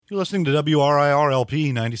You're listening to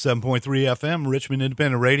WRIR-LP 97.3 FM, Richmond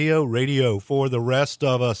Independent Radio, radio for the rest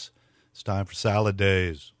of us. It's time for Salad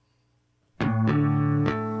Days.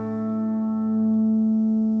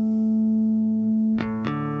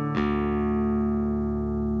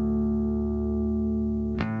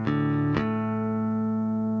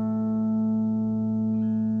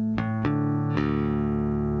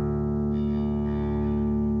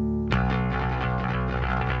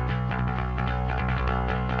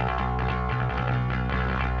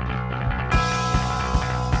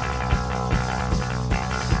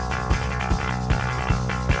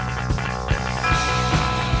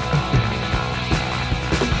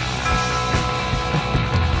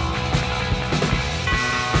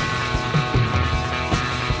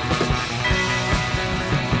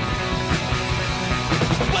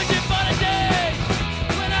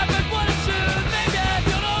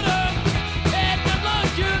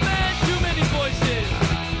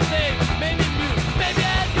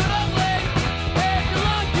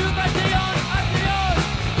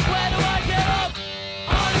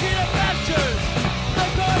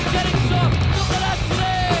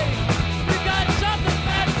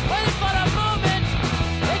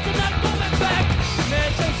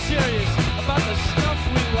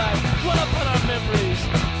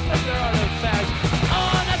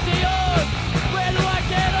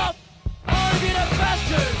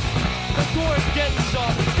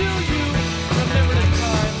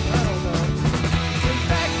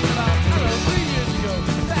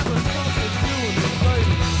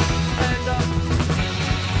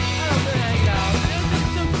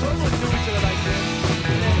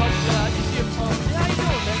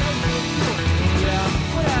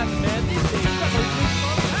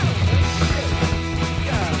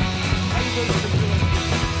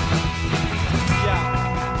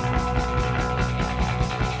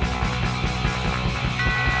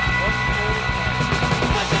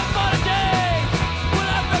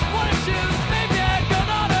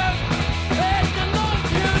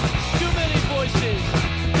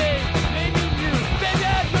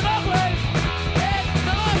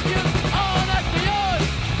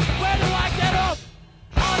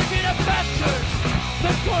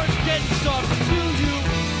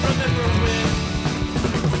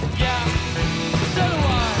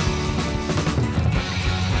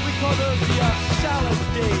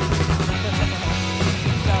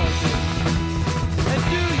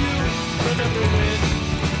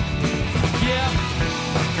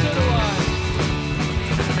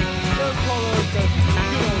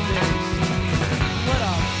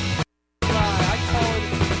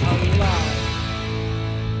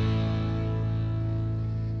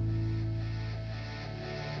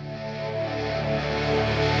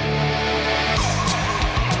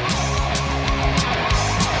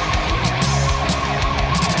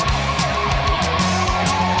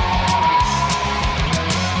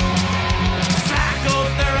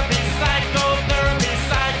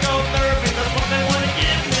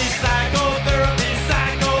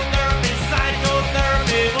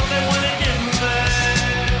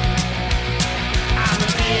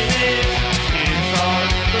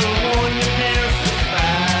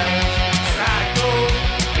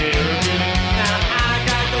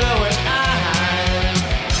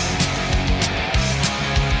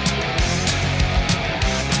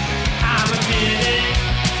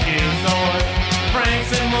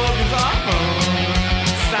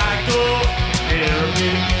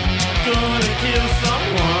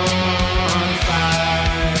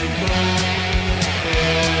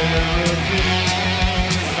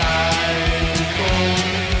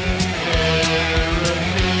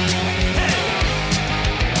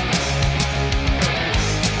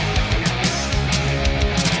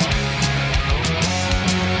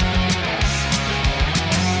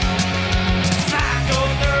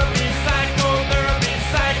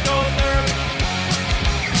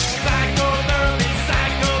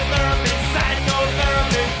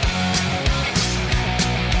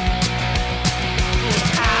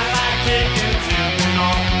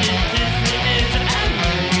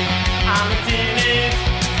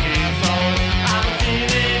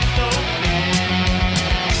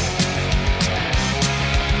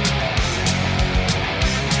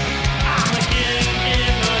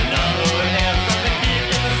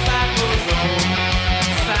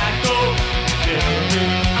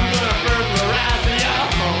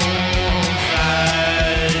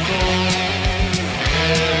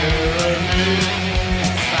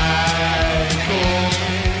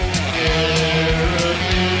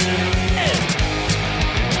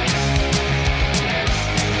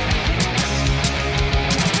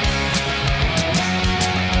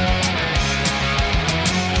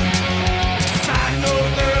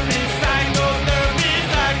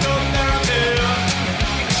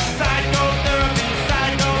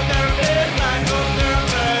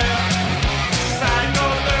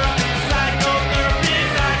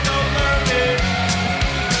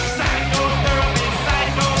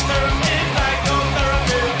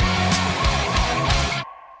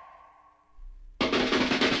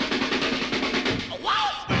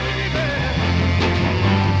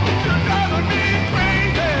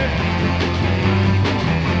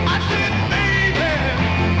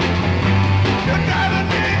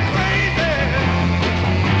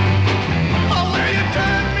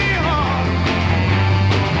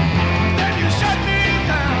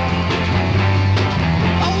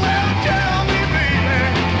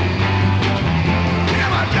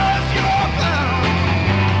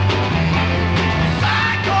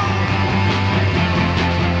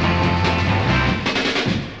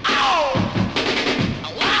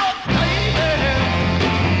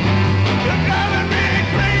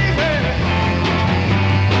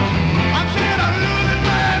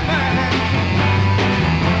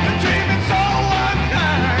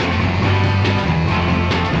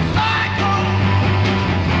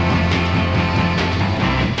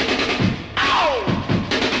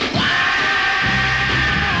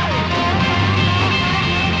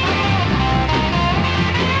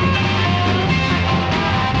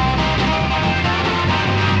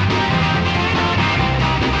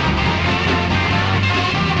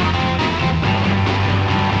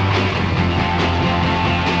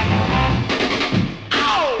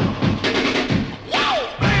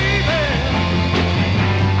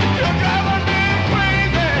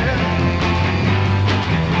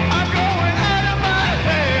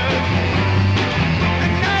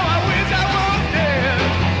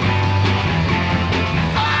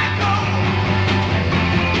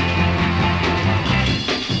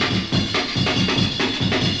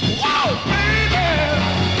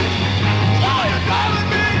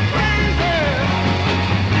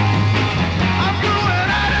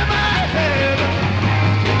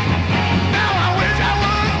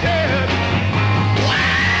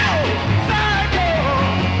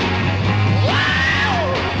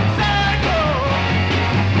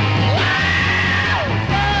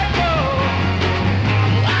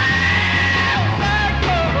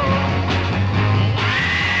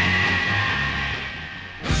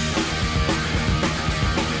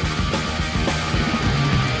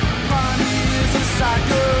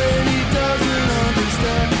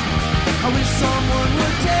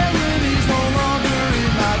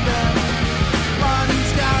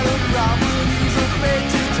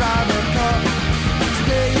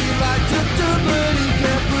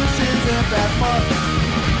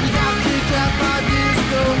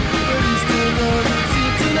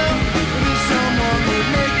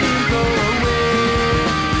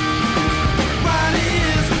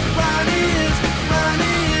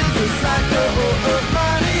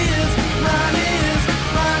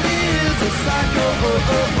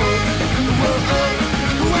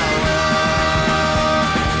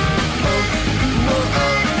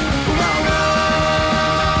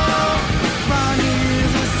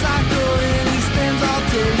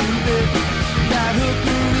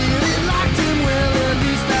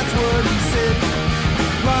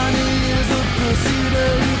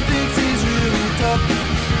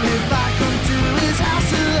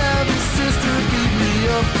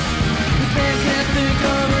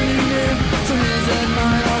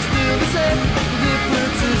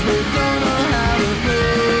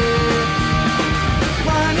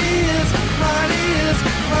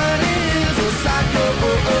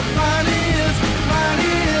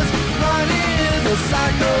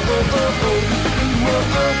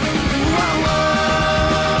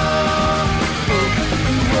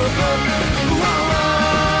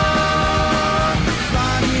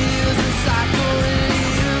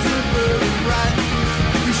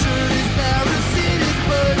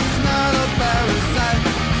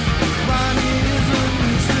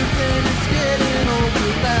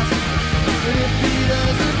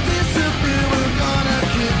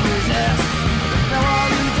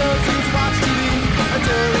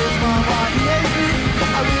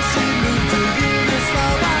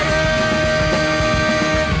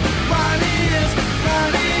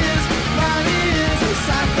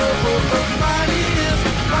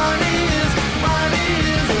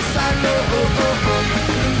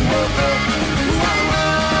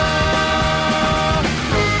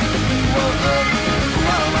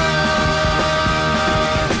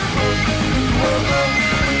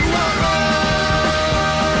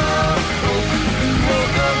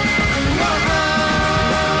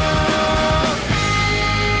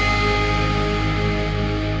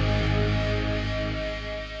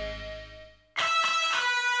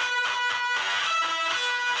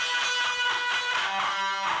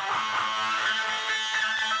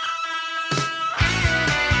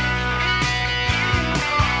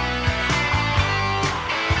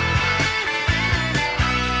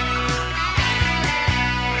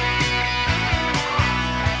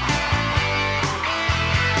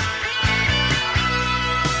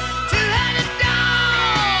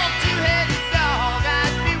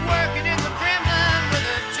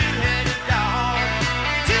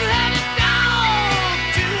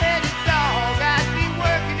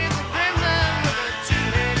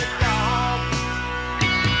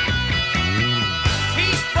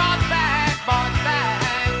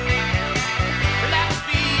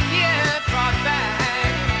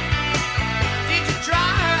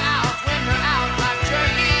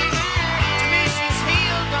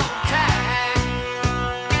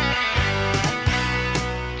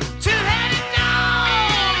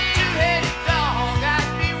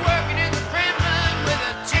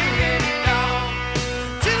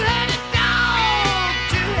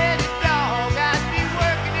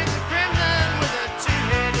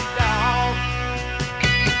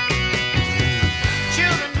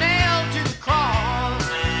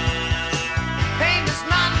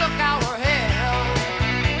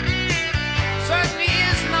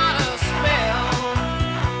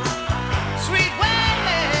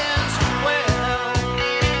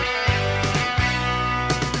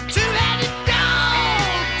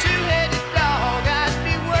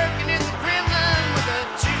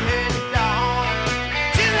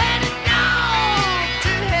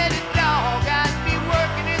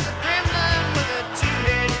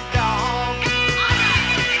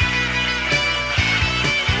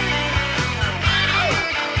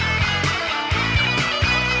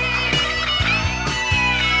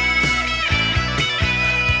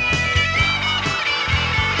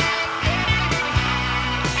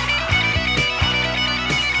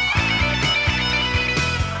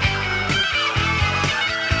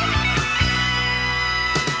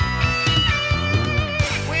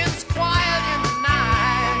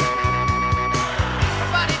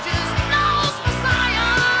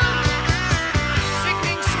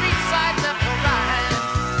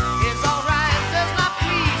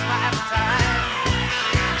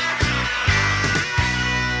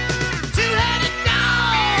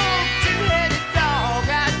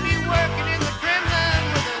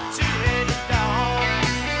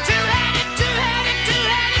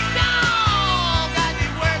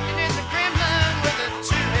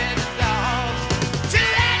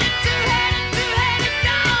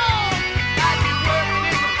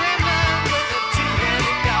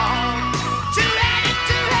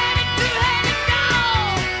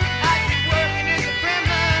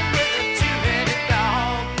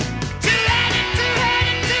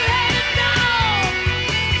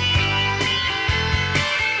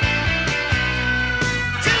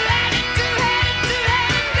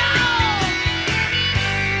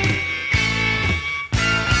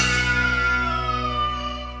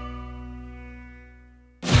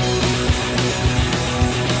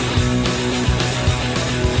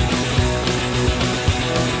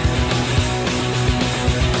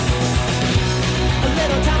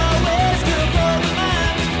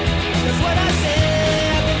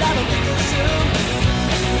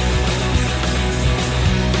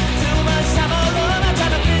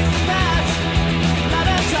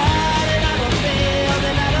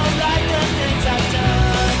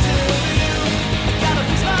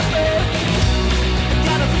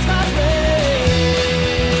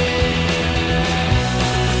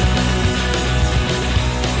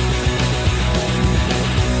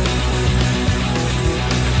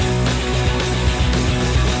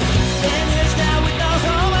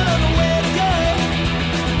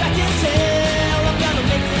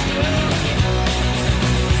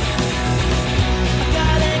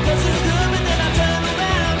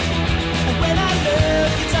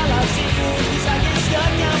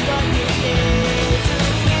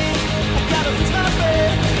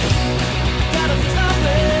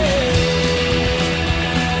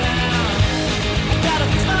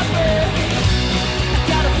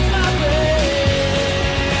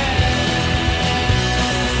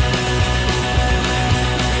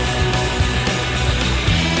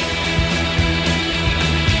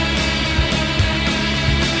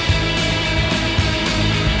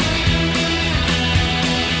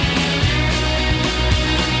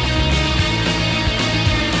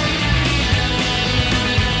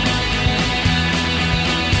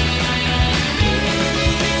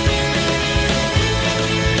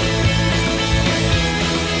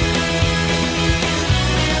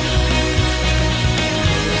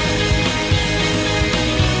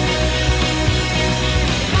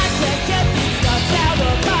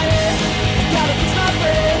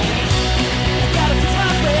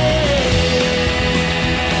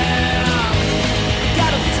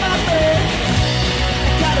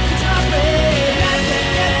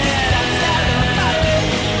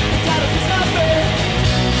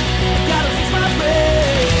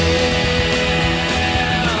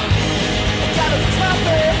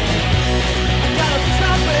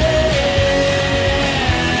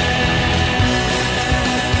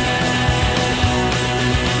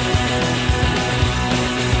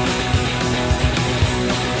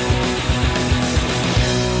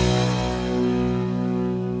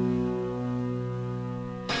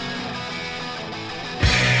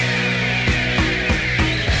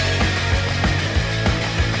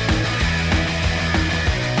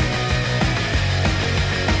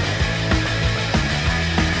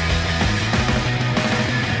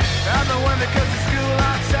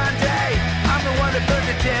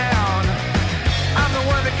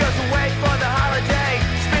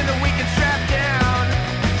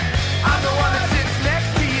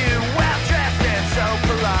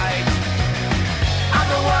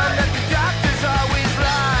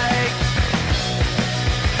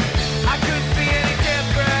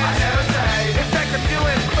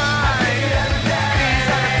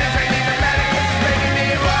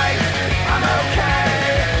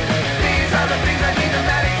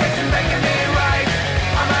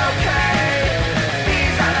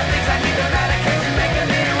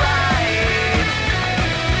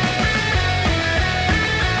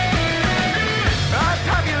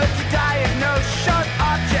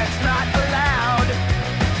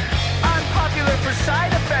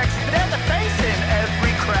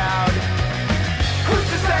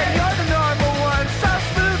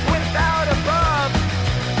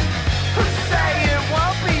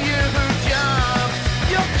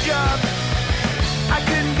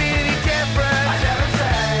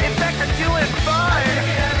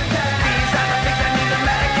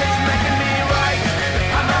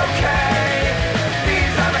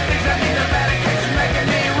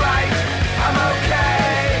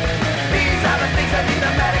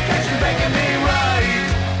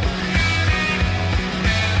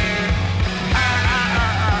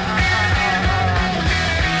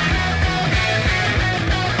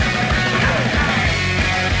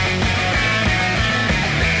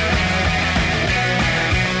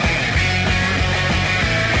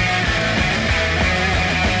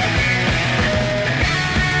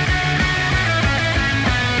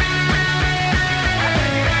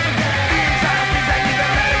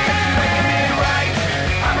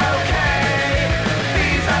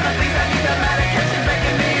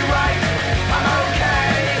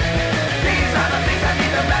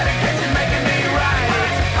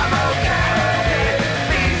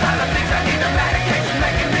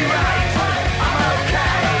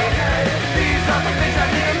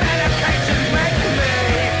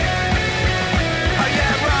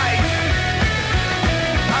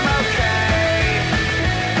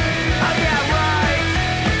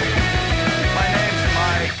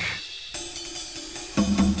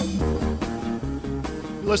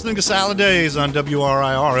 Listening to Salad Days on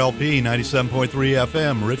WRIR LP 97.3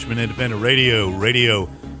 FM, Richmond Independent Radio, radio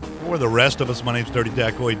for the rest of us. My name's Dirty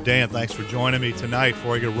Dacoit Dan. Thanks for joining me tonight.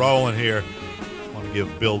 Before I get rolling here, I want to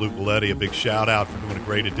give Bill Lupoletti a big shout out for doing a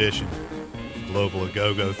great edition of Global A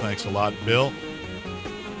Go-Go. Thanks a lot, Bill.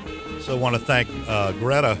 So I want to thank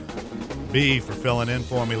Greta B for filling in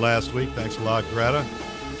for me last week. Thanks a lot, Greta.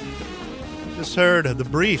 Just heard The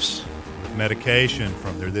Briefs with Medication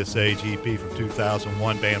from their This Age EP from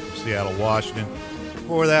 2001, band from Seattle, Washington.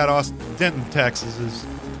 Before that, Denton, Texas is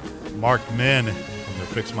Mark Men from their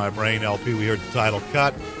Fix My Brain LP. We heard the title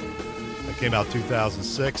Cut. That came out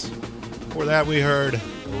 2006. Before that, we heard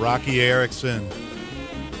Rocky Erickson,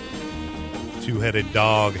 Two-Headed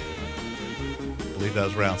Dog. I believe that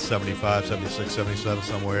was around 75, 76, 77,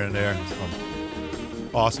 somewhere in there. It's from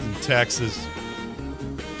Austin, Texas.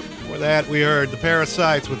 Before that, we heard The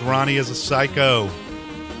Parasites with Ronnie is a Psycho.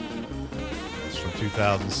 It's from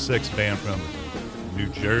 2006, band from New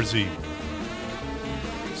Jersey.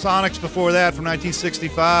 Sonics before that from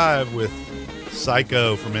 1965 with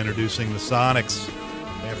Psycho from Introducing the Sonics.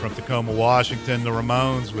 Band from Tacoma, Washington. The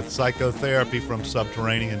Ramones with Psychotherapy from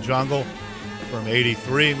Subterranean Jungle from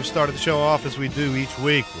 83. We started the show off as we do each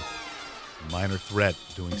week with Minor Threat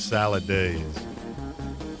doing Salad Days.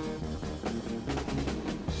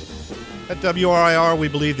 At WRIR, we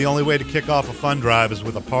believe the only way to kick off a fund drive is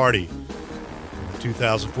with a party. The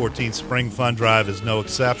 2014 Spring Fund Drive is no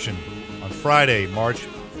exception. On Friday, March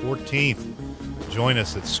 14th, join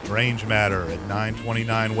us at Strange Matter at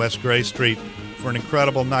 929 West Gray Street for an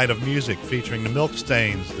incredible night of music featuring the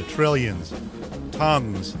Milkstains, the Trillions,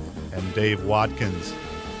 Tongues, and Dave Watkins.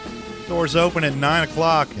 Doors open at 9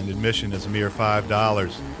 o'clock and admission is a mere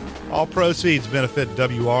 $5. All proceeds benefit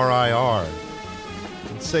WRIR.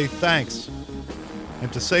 And say thanks.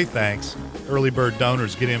 And to say thanks, early bird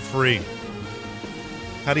donors get in free.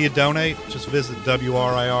 How do you donate? Just visit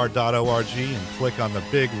WRIR.org and click on the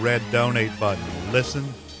big red donate button. Listen,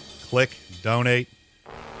 click, donate,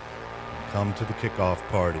 and come to the kickoff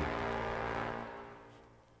party.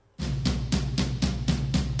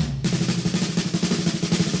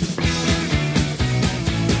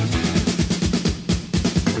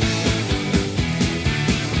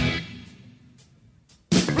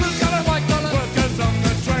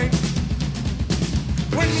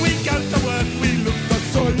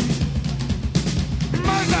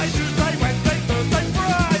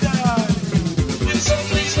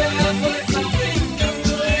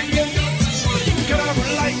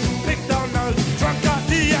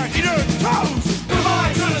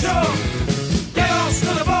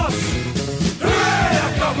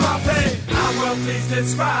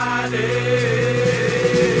 It's Friday.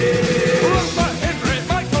 Rupert, Henry,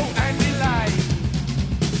 Michael, and Eli.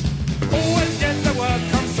 Always get the work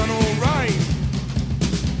come sun or rain.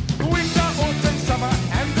 Winter, autumn, summer,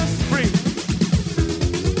 and the spring.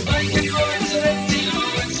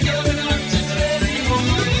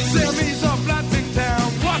 Sammy's off Lansing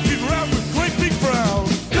Town, walking around with great big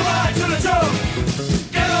frowns. Goodbye to the job.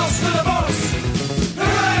 Get lost to the boss.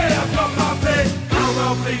 Hooray, I've got my pay. I'm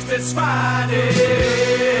well pleased it's Friday.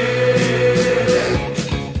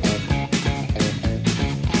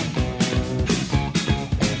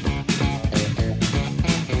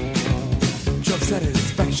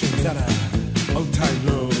 Satisfaction's at a all-time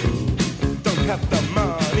low. Don't have the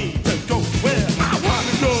money to go where I want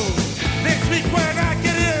to go. Next week when I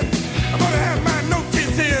get in, I'm gonna have my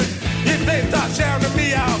notice in. If they start shouting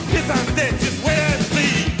me out, piss I'm dead, just wait and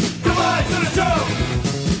see. Goodbye to the job,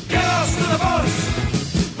 get lost to the boss.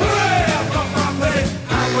 Hooray, I've got my pay.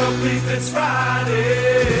 I'm well pleased it's Friday.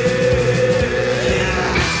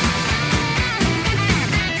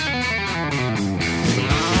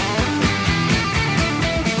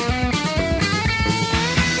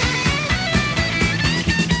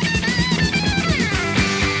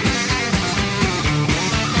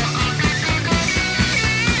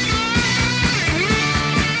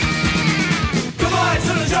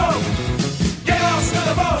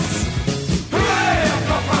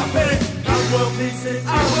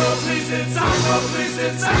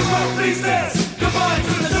 I will please this. Goodbye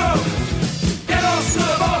to the job. Get us to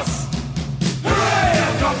the boss. Hooray,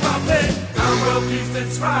 I've got my pay. I will please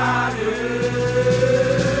it's Friday.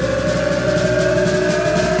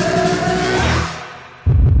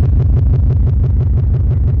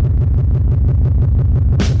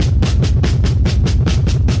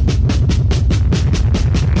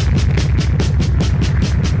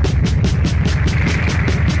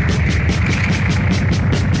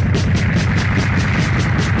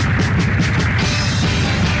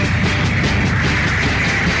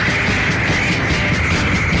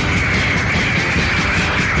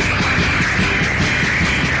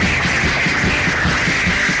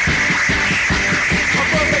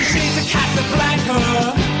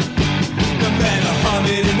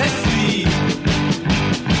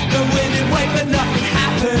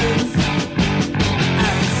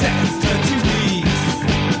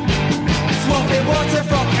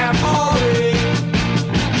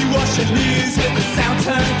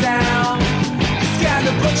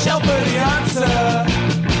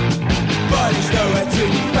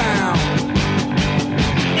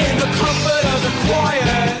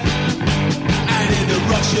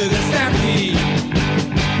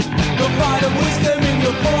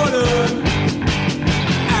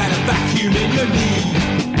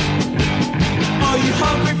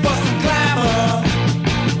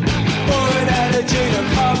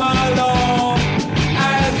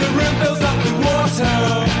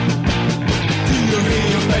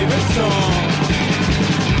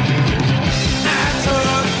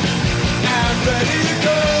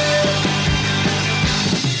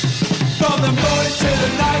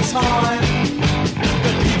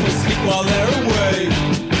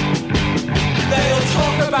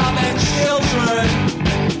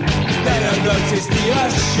 a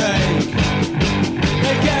shake.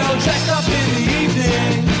 They get all dressed up in the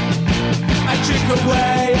evening and drink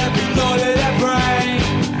away every thought of their brain.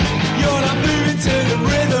 You're not moving to the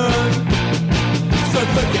rhythm, so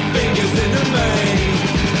put your fingers in the main.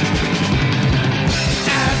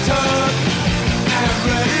 Amped up and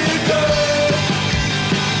ready to go.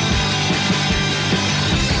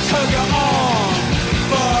 Tug it on,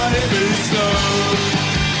 but it moves slow.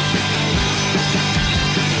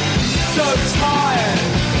 So tired,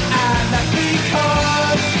 and that's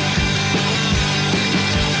because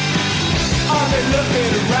I've been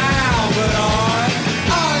looking around, but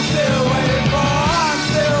I'm still waiting for, I'm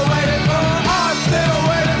still waiting for, I'm still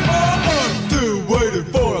waiting for, I'm still waiting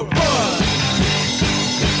for a buzz.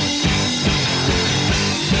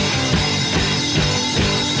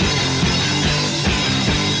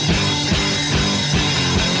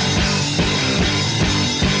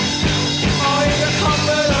 Oh, in the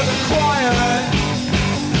comfort of the quiet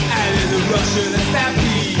and in the rush of the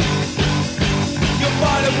stampede, you'll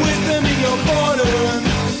find a wisdom in your boredom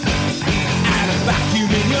and a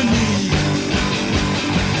vacuum in your need.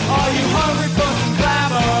 Are you hungry for some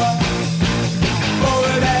glamour, for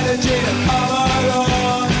an energy to cover it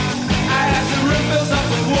all? And as the room fills up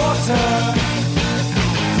with water,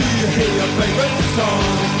 do you hear your favorite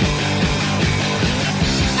song?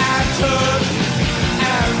 Act up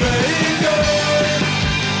and ready to go.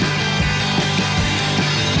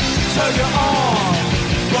 Tug it on,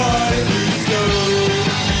 but it moves slow.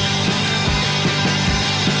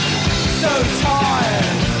 So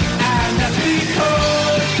tired, and that's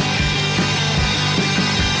because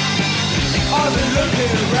I've been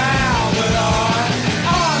looking around, but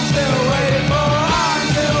I'm still waiting for, I'm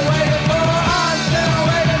still waiting for, I'm still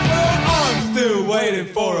waiting for, I'm still waiting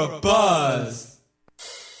for a buzz.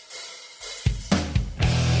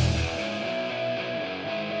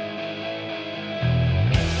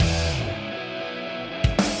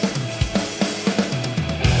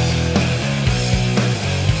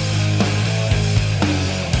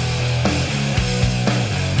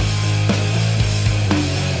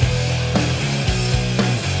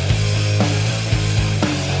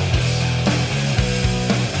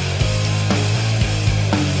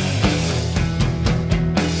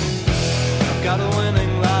 Got a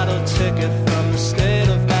winning lotto ticket from the state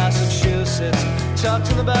of Massachusetts, tucked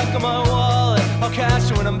in the back of my wallet. I'll cash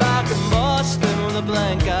it when I'm back in Boston with a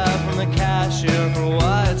blank eye from the cashier for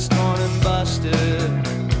why it's torn and busted.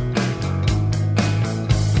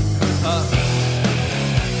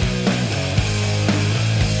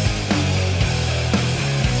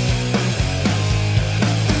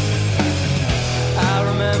 I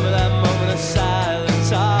remember that moment of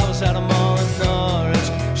silence. I was at a mall in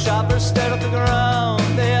Norwich. Shoppers stared at the ground.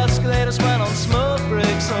 The escalators went on smoke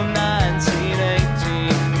breaks. On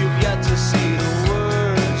 1918, you've yet to see the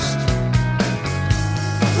worst.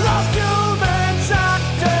 Love humans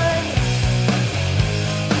acting.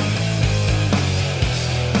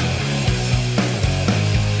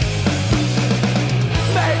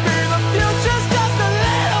 Maybe the future's just a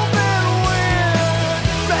little bit weird.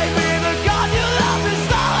 Maybe the God you love is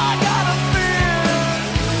all I gotta fear.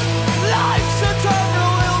 Life's a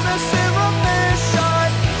total illness in remission,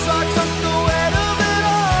 so I took the weight of it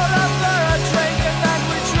all after a drink, and then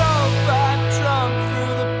we drove back drunk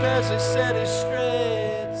through the busy city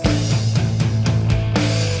streets.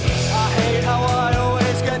 I hate how I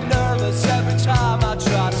always get nervous every time I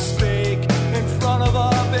try to speak in front of a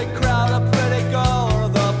big crowd, a pretty girl or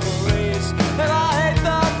the police. And I hate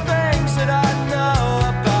the things that I know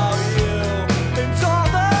about you and all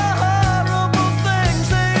the horrible things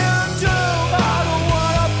that you do. I don't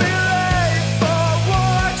wanna be late for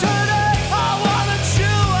work today. I wanna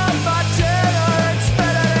chew up my dinner and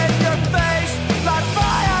spit it in your face, like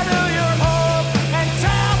fire to your home and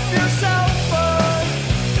tap your cell phone.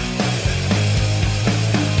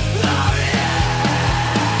 Love yeah,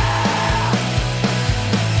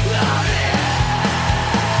 love yeah,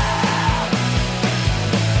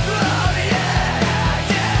 love yeah,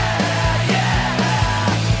 yeah, yeah,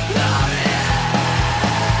 love yeah.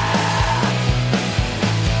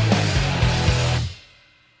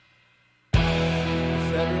 If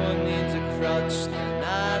everyone needs a crutch, then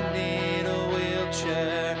I need a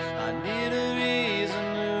wheelchair. I need a reason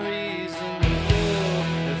to do.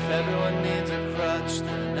 If everyone needs a crutch,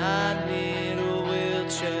 then I need a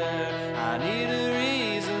wheelchair. I need a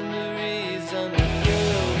reason to do.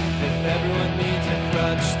 If everyone needs a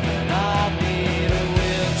crutch, then I need a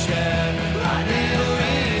wheelchair. I need a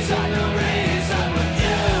reason to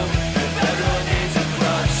do. If everyone needs a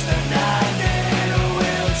crutch, then I need a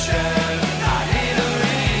wheelchair. I need a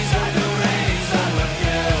reason to do.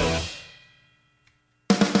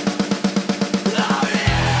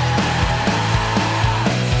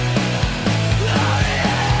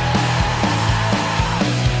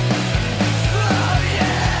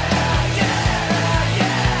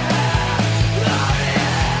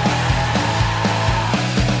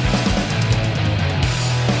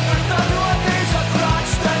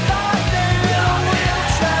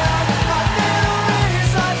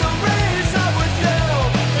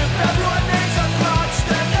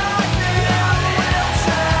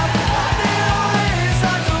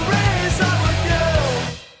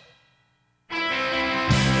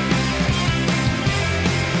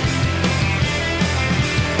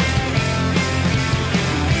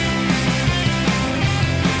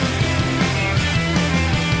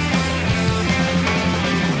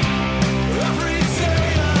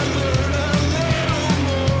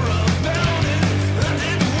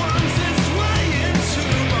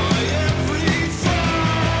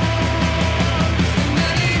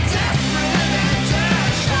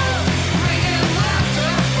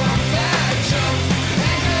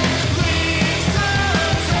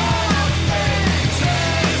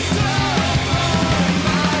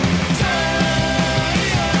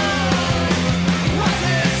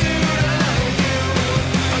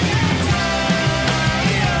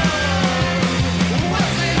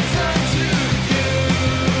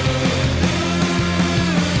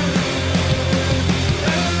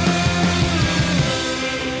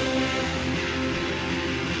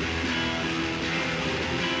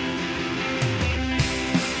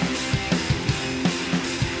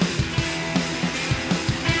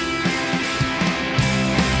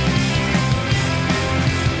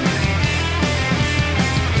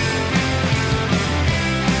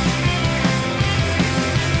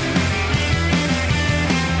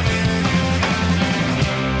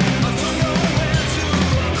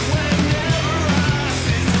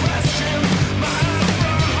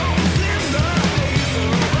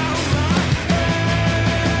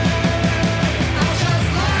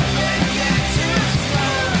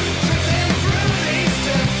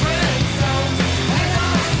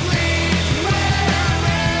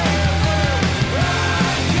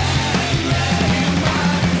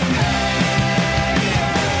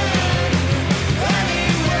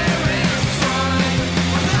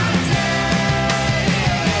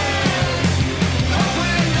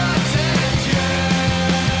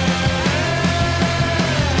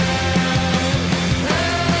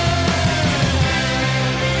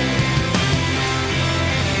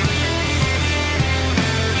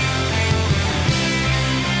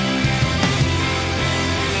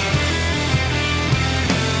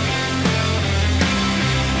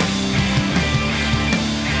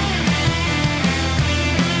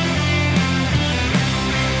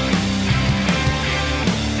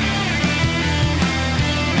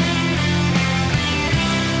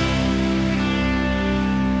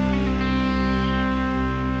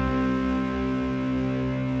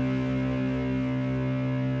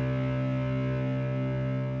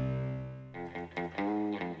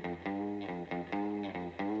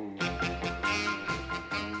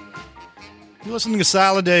 You're listening to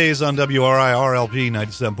Salad Days on WRIRLP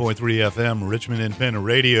 97.3 FM, Richmond Independent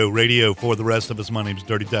Radio for the rest of us. My name's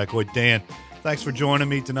Dirty Dacoit Dan. Thanks for joining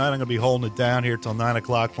me tonight. I'm going to be holding it down here till 9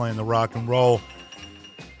 o'clock playing the rock and roll.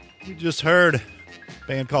 You just heard a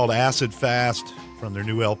band called Acid Fast from their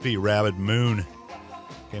new LP, Rabid Moon.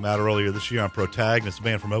 Came out earlier this year on Protagonist, a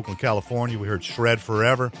band from Oakland, California. We heard Shred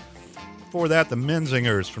Forever. Before that, the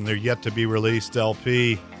Menzingers from their yet-to-be-released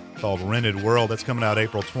LP called Rented World. That's coming out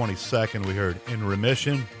April 22nd. We heard In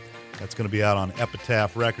Remission. That's going to be out on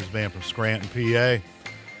Epitaph Records, band from Scranton, PA.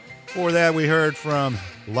 Before that, we heard from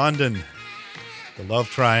London, the Love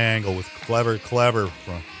Triangle with Clever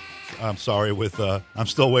from... I'm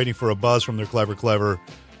Still Waiting for a Buzz from their Clever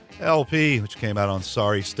LP, which came out on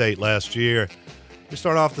Sorry State last year. We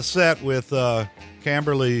start off the set with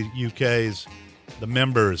Camberley, UK's The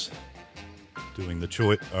Members doing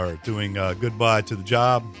Goodbye to the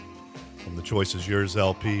Job from the Choice Is Yours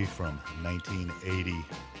LP from 1980.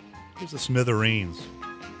 Here's the Smithereens.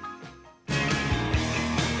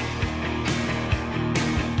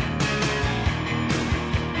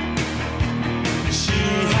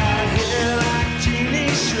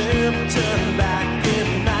 Turned back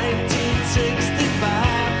in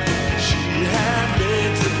 1965. She had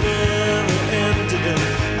legs that never ended.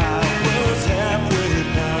 I was halfway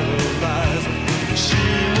paralyzed. She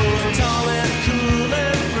was tall and cool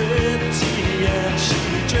and pretty, and she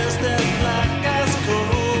dressed as black as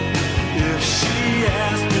coal. If she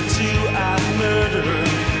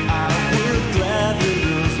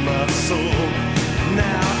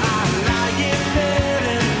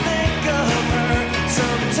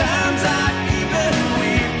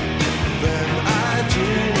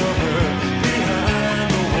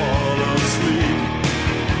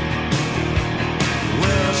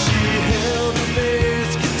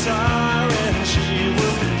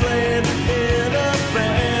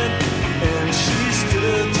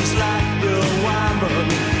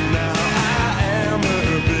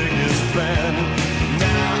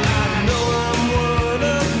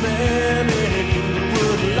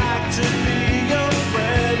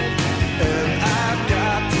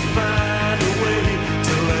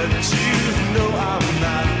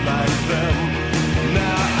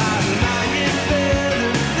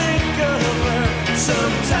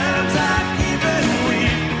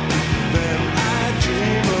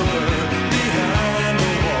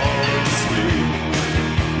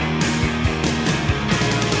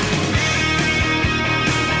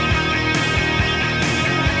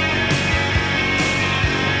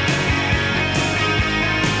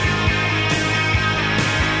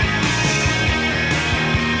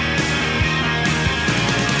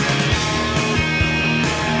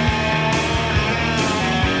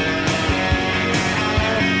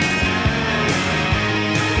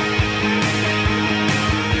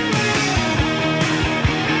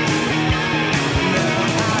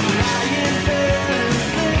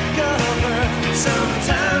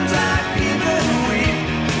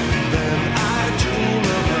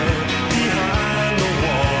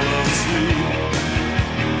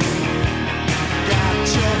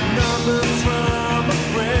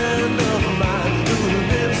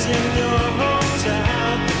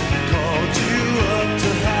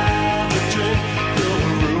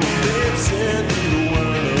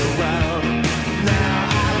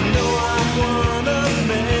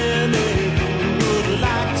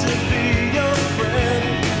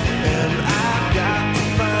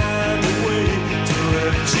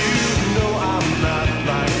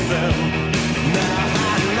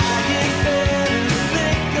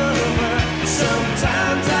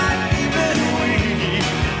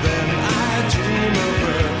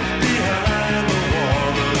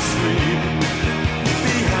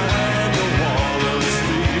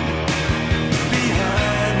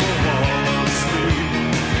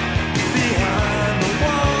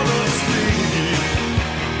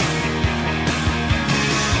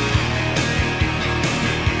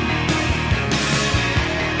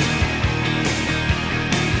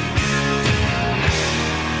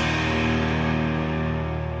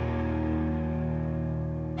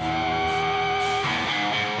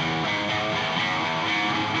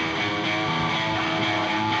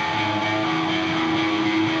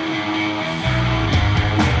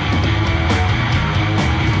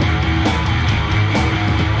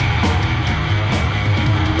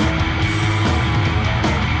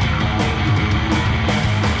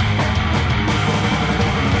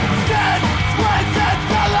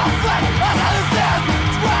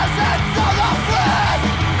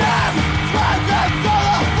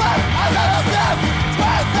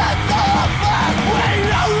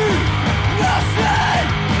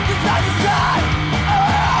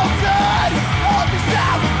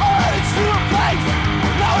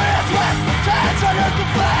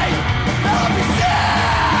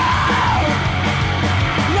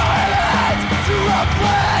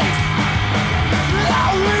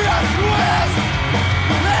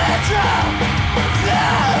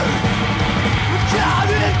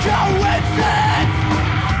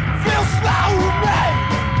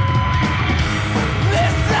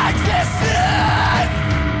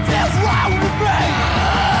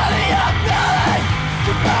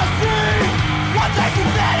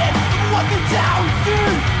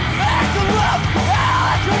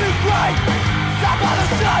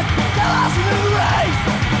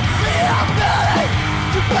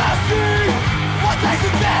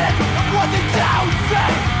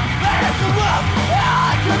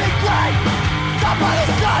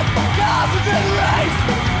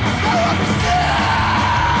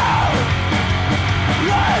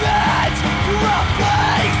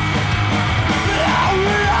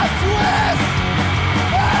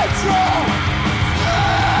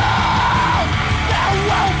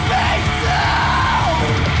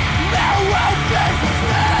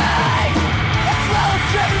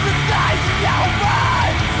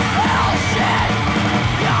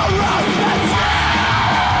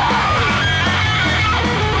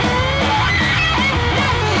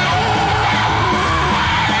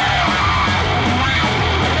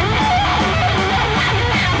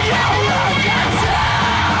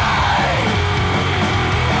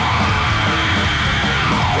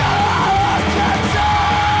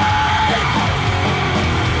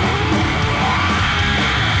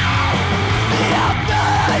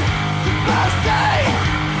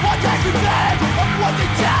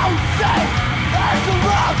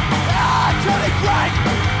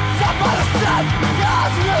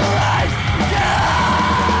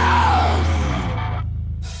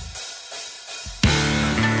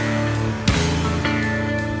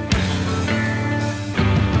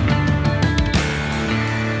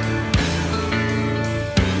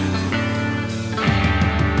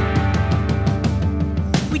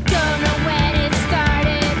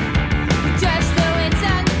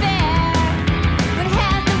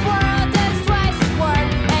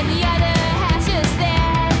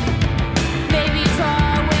Maybe it's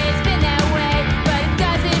always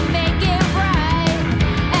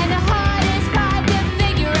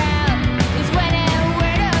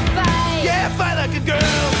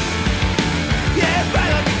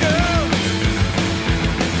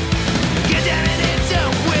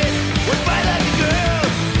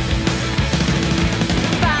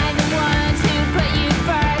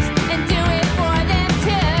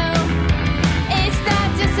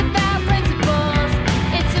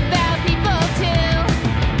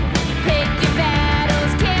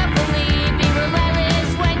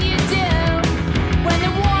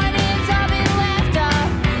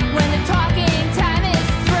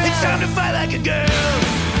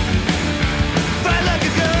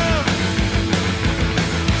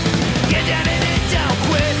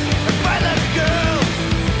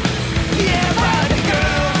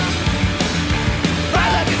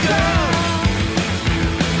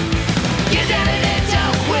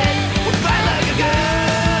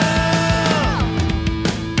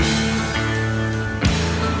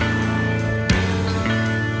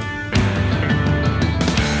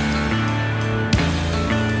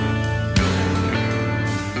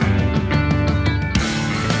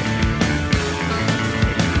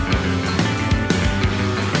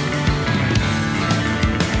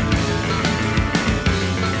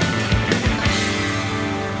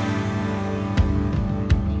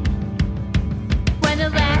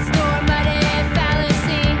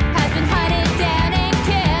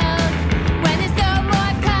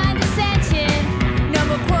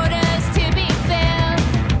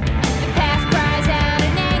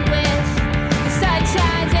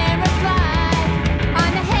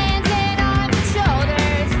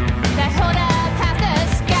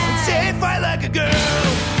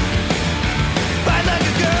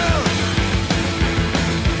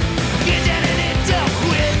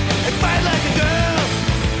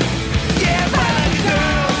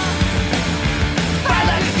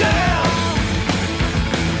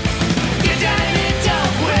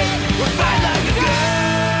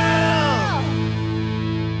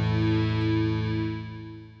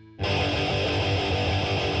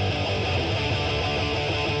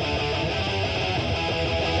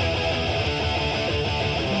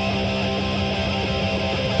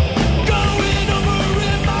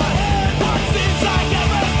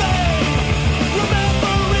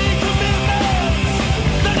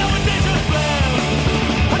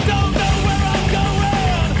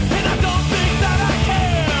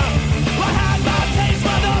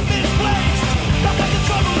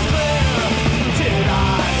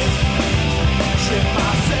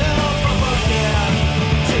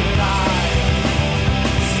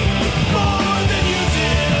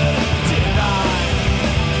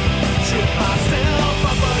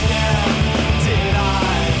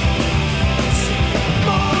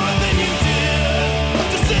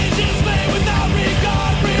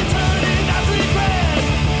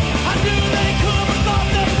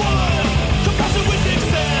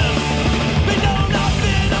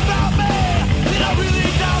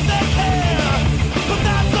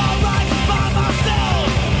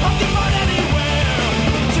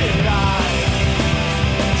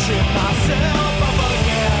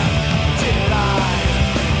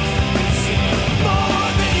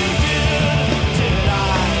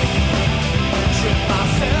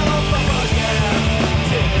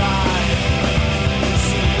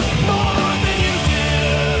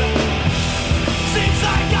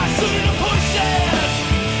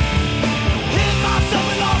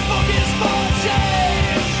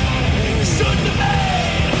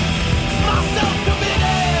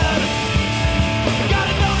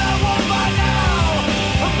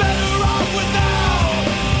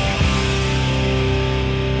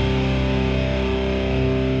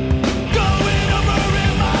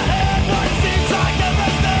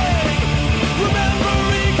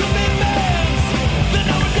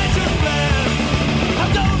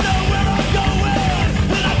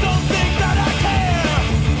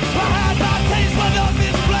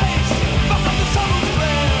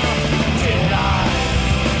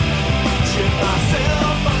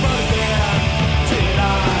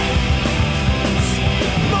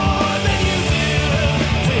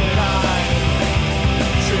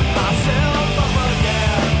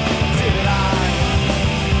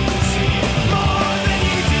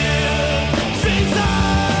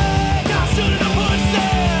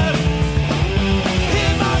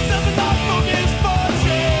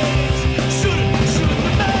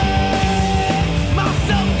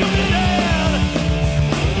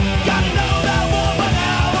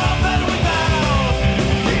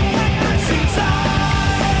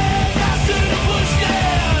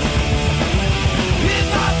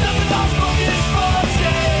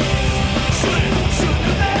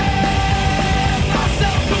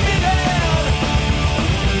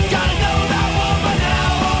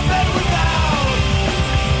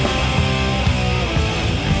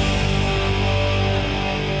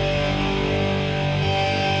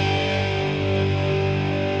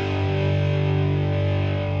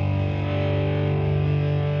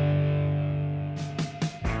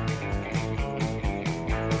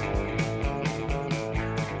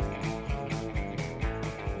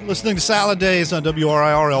Listening to Salad Days on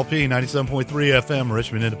WRIR LP 97.3 FM,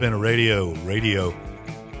 Richmond Independent Radio. Radio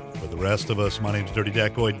for the rest of us. My name's Dirty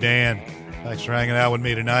Decoy Dan. Thanks for hanging out with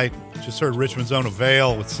me tonight. Just heard Richmond's Own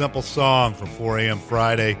Avail with Simple Song from 4 a.m.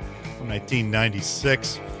 Friday from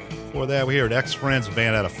 1996. Before that, we heard Ex-Friends, a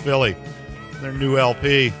band out of Philly. Their new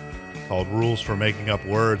LP called Rules for Making Up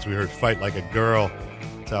Words. We heard Fight Like a Girl.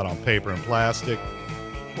 It's out on Paper and Plastic.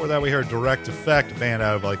 Before that, we heard Direct Effect, a band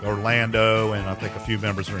out of like Orlando, and I think a few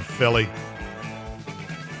members are in Philly.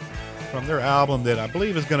 From their album that I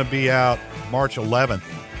believe is going to be out March 11th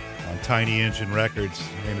on Tiny Engine Records.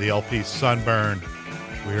 The name of the LP, Sunburn.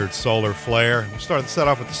 We heard Solar Flare. We started the set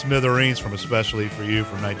off with the Smithereens from Especially For You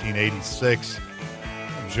from 1986.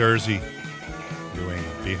 From Jersey, doing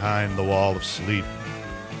Behind the Wall of Sleep.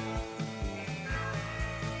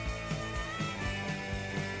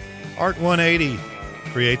 Art 180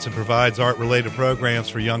 creates and provides art-related programs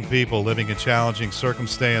for young people living in challenging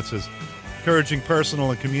circumstances, encouraging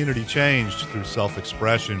personal and community change through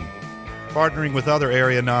self-expression, partnering with other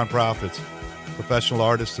area nonprofits, professional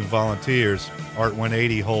artists, and volunteers. Art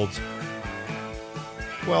 180 holds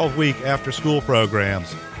 12-week after-school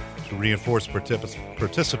programs to reinforce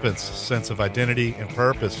participants' sense of identity and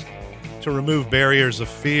purpose, to remove barriers of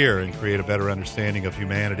fear and create a better understanding of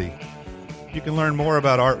humanity. You can learn more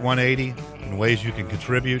about Art 180 and ways you can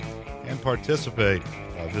contribute and participate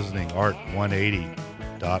by visiting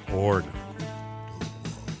art180.org.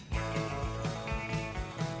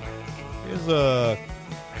 Here's a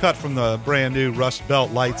cut from the brand new Rust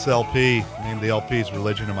Belt Lights LP. The name of the LP is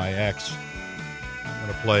Religion of My Ex. I'm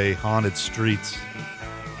going to play Haunted Streets.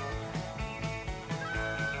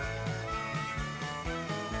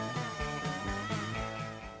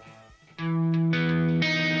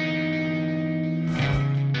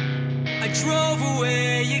 Drove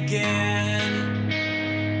away again,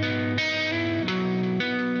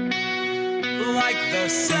 like the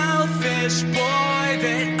selfish boy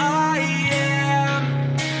that I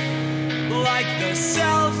am, like the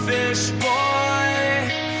selfish boy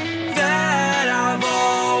that I've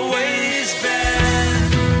always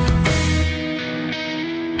been.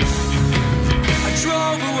 I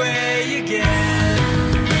drove away again.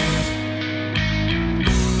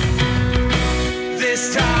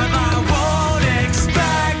 This time I won't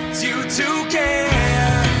expect you to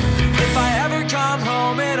care if I ever come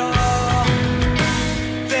home at all.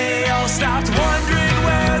 They all stopped wondering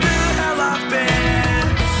where the hell I've been,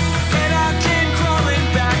 and I came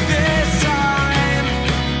crawling back this time.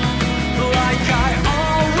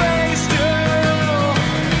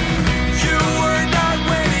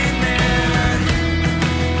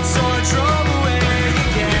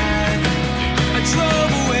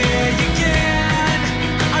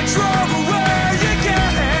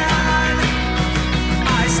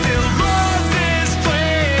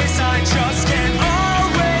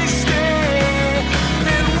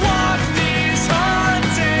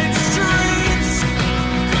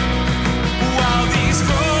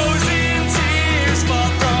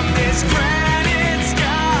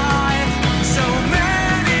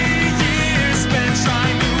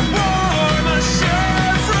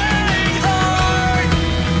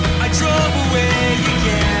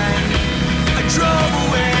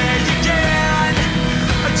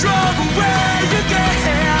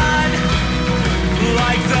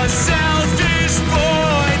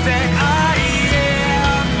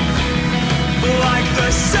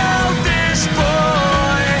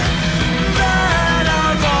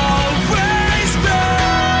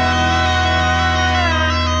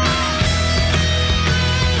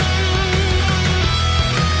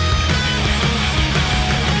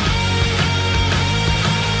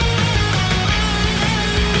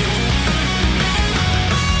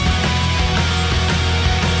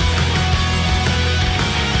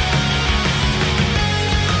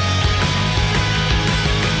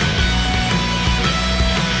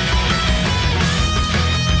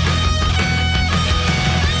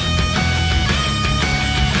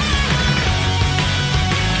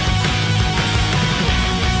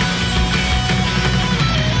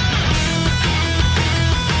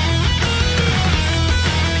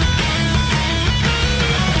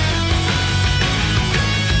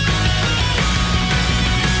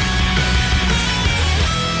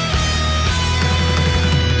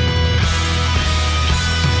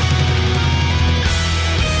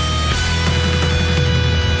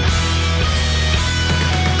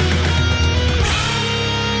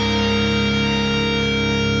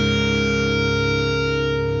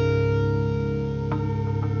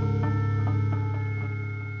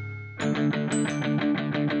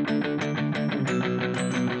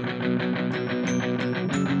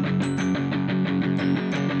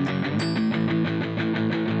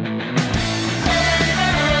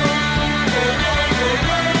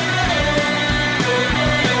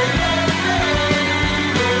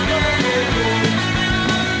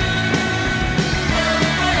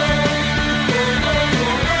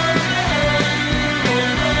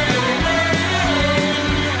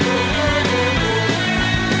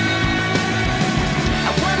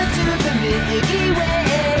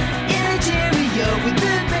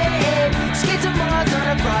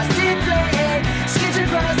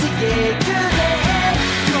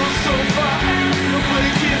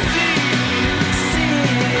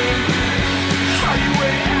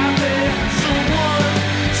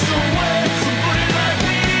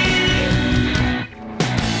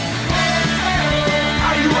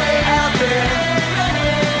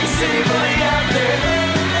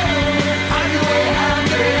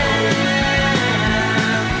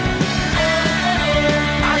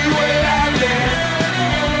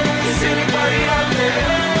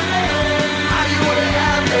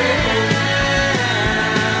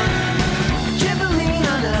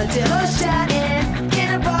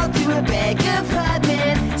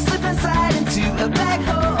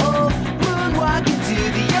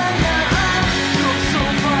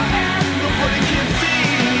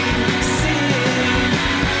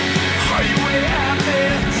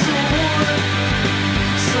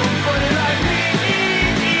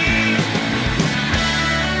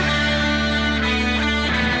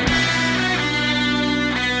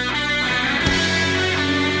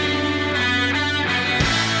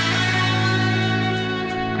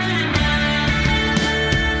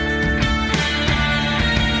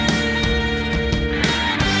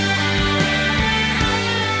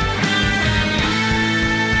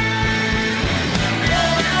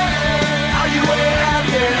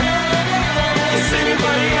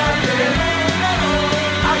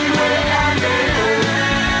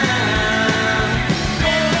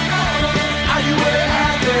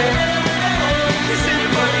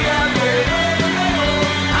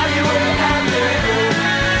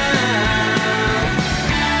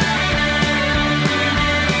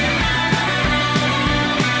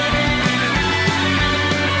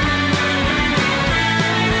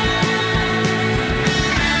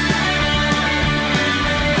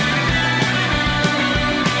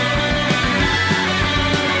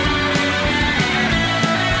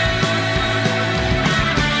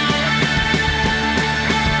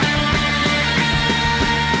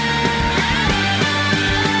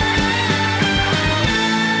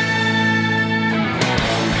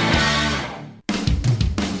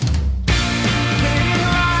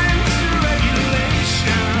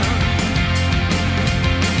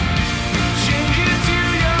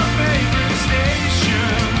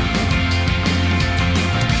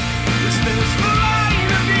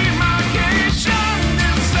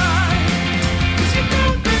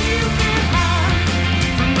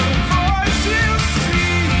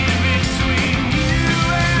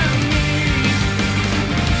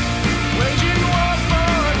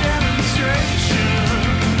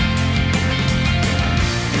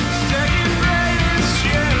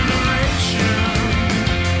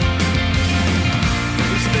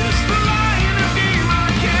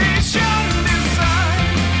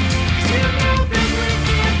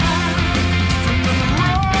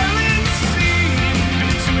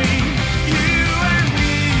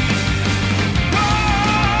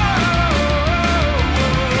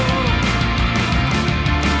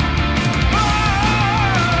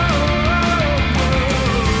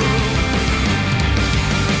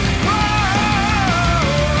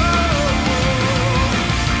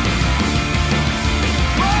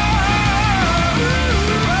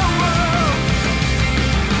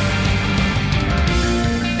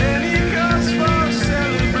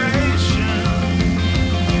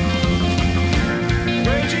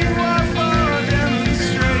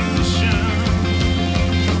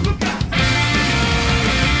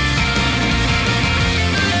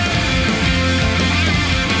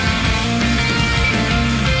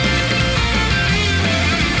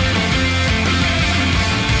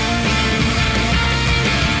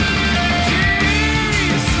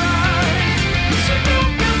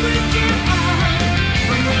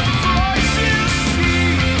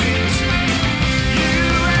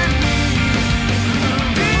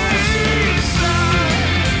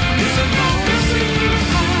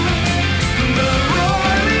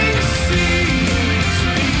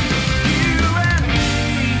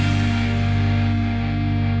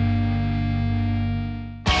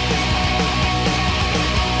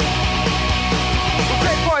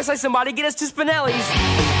 like somebody get us to Spinelli's.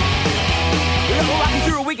 We'll rock you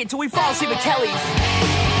through a weekend till we fall asleep at Kelly's.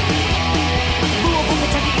 Louisville,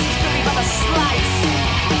 Kentucky is screaming by the slice.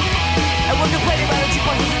 And we're complaining about the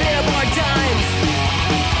jukebox with their more dimes.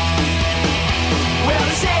 Well,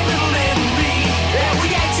 they say little Italy, and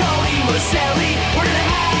we ain't Tony Marcelli. We're gonna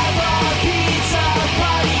have a pizza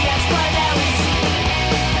party at Spinelli's.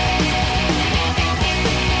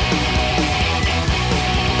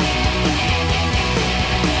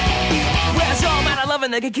 Where's all amount of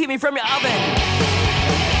loving that can keep me from your oven?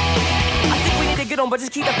 I think we need to get on, but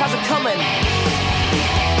just keep the positive coming.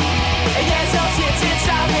 And yeah, so it's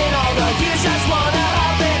out in all the years just wanna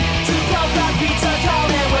hop in. To broke pizza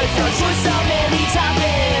calling with your choice of many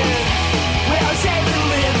toppings. Well, say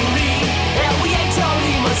little Italy, and we ain't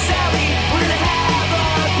Tony Marcelli. We're gonna have a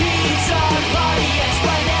pizza party at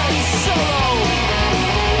Spinelli's solo.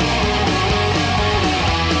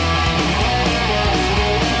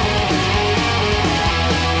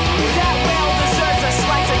 That well deserves a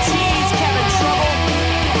slice of cheese, Kevin Trouble.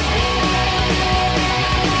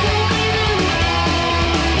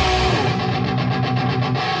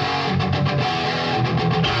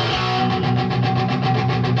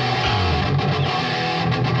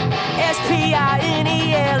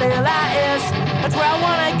 S-P-I-N-E-L-L-I-S, that's where I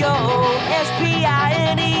wanna go.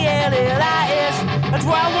 S-P-I-N-E-L-L-I-S, that's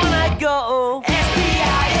where I wanna go.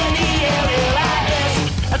 S-P-I-N-E-L-L-I-S,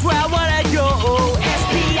 that's where I wanna go.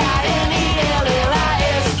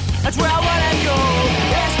 S-P-I-N-E-L-L-I-S, that's where I wanna go.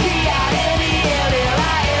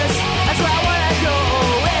 S-P-I-N-E-L-L-I-S, that's where I wanna go.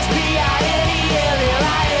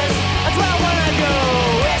 S-P-I-N-E-L-L-I-S, that's where I wanna go.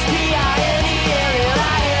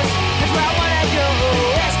 S-P-I-N-E-L-L-I-S, that's where I wanna go.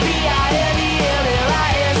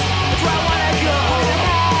 S-P-I-N-E-L-L-I-S, that's where I wanna go.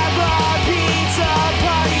 Have a pizza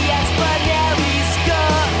party at Spinelli's. Go.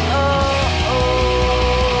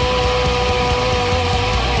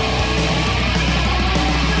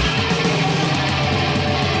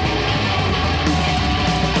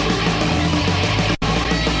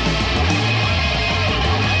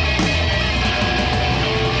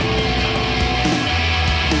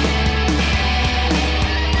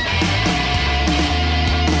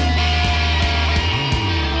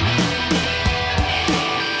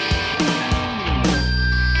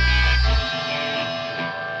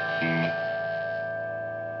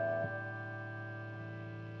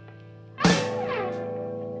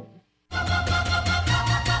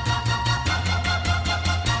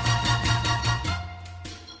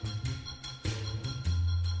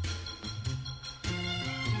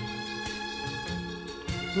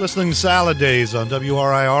 Listening to Salad Days on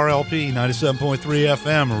WRIR-LP 97.3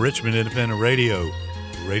 FM, Richmond Independent Radio.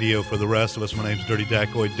 Radio for the rest of us. My name's Dirty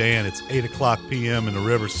Dacoid Dan. It's 8 o'clock p.m. in the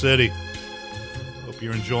River City. Hope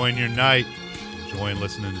you're enjoying your night. Enjoying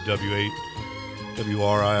listening to WRIR.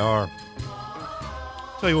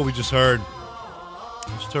 Tell you what we just heard.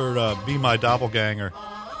 Just heard Be My Doppelganger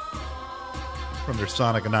from their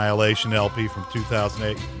Sonic Annihilation LP from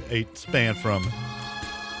 2008, span from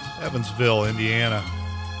Evansville, Indiana.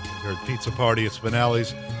 We heard Pizza Party at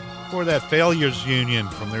Spinelli's. Before that, Failures Union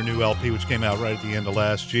from their new LP, which came out right at the end of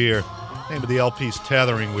last year. Name of the LP's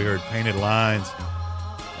Tethering. We heard Painted Lines.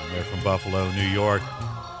 And they're from Buffalo, New York.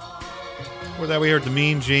 Before that, we heard the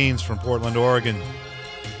Mean Jeans from Portland, Oregon.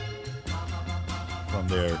 From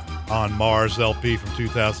their On Mars LP from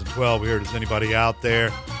 2012. We heard Is Anybody Out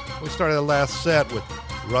There? We started the last set with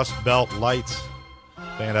Rust Belt Lights,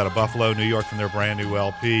 band out of Buffalo, New York, from their brand new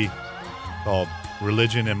LP called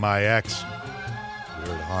Religion and My Ex. We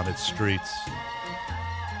heard Haunted Streets.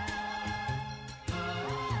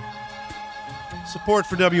 Support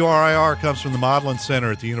for WRIR comes from the Modlin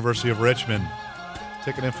Center at the University of Richmond.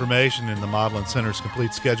 Ticket information and the Modlin Center's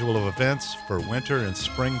complete schedule of events for winter and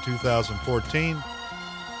spring 2014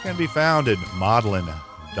 can be found at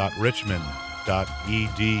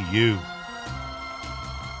modlin.richmond.edu.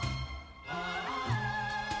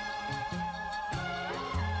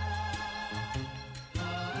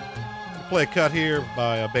 Play a cut here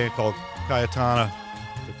by a band called Cayetana.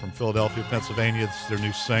 They're from Philadelphia, Pennsylvania. This is their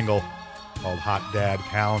new single called Hot Dad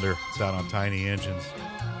Calendar. It's out on Tiny Engines.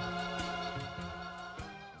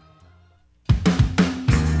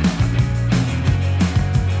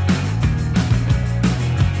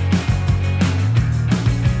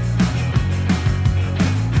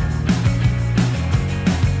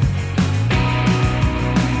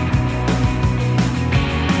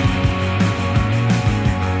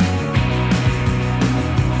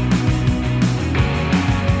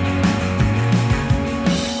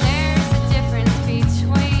 There's a difference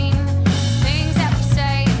between things that we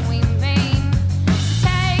say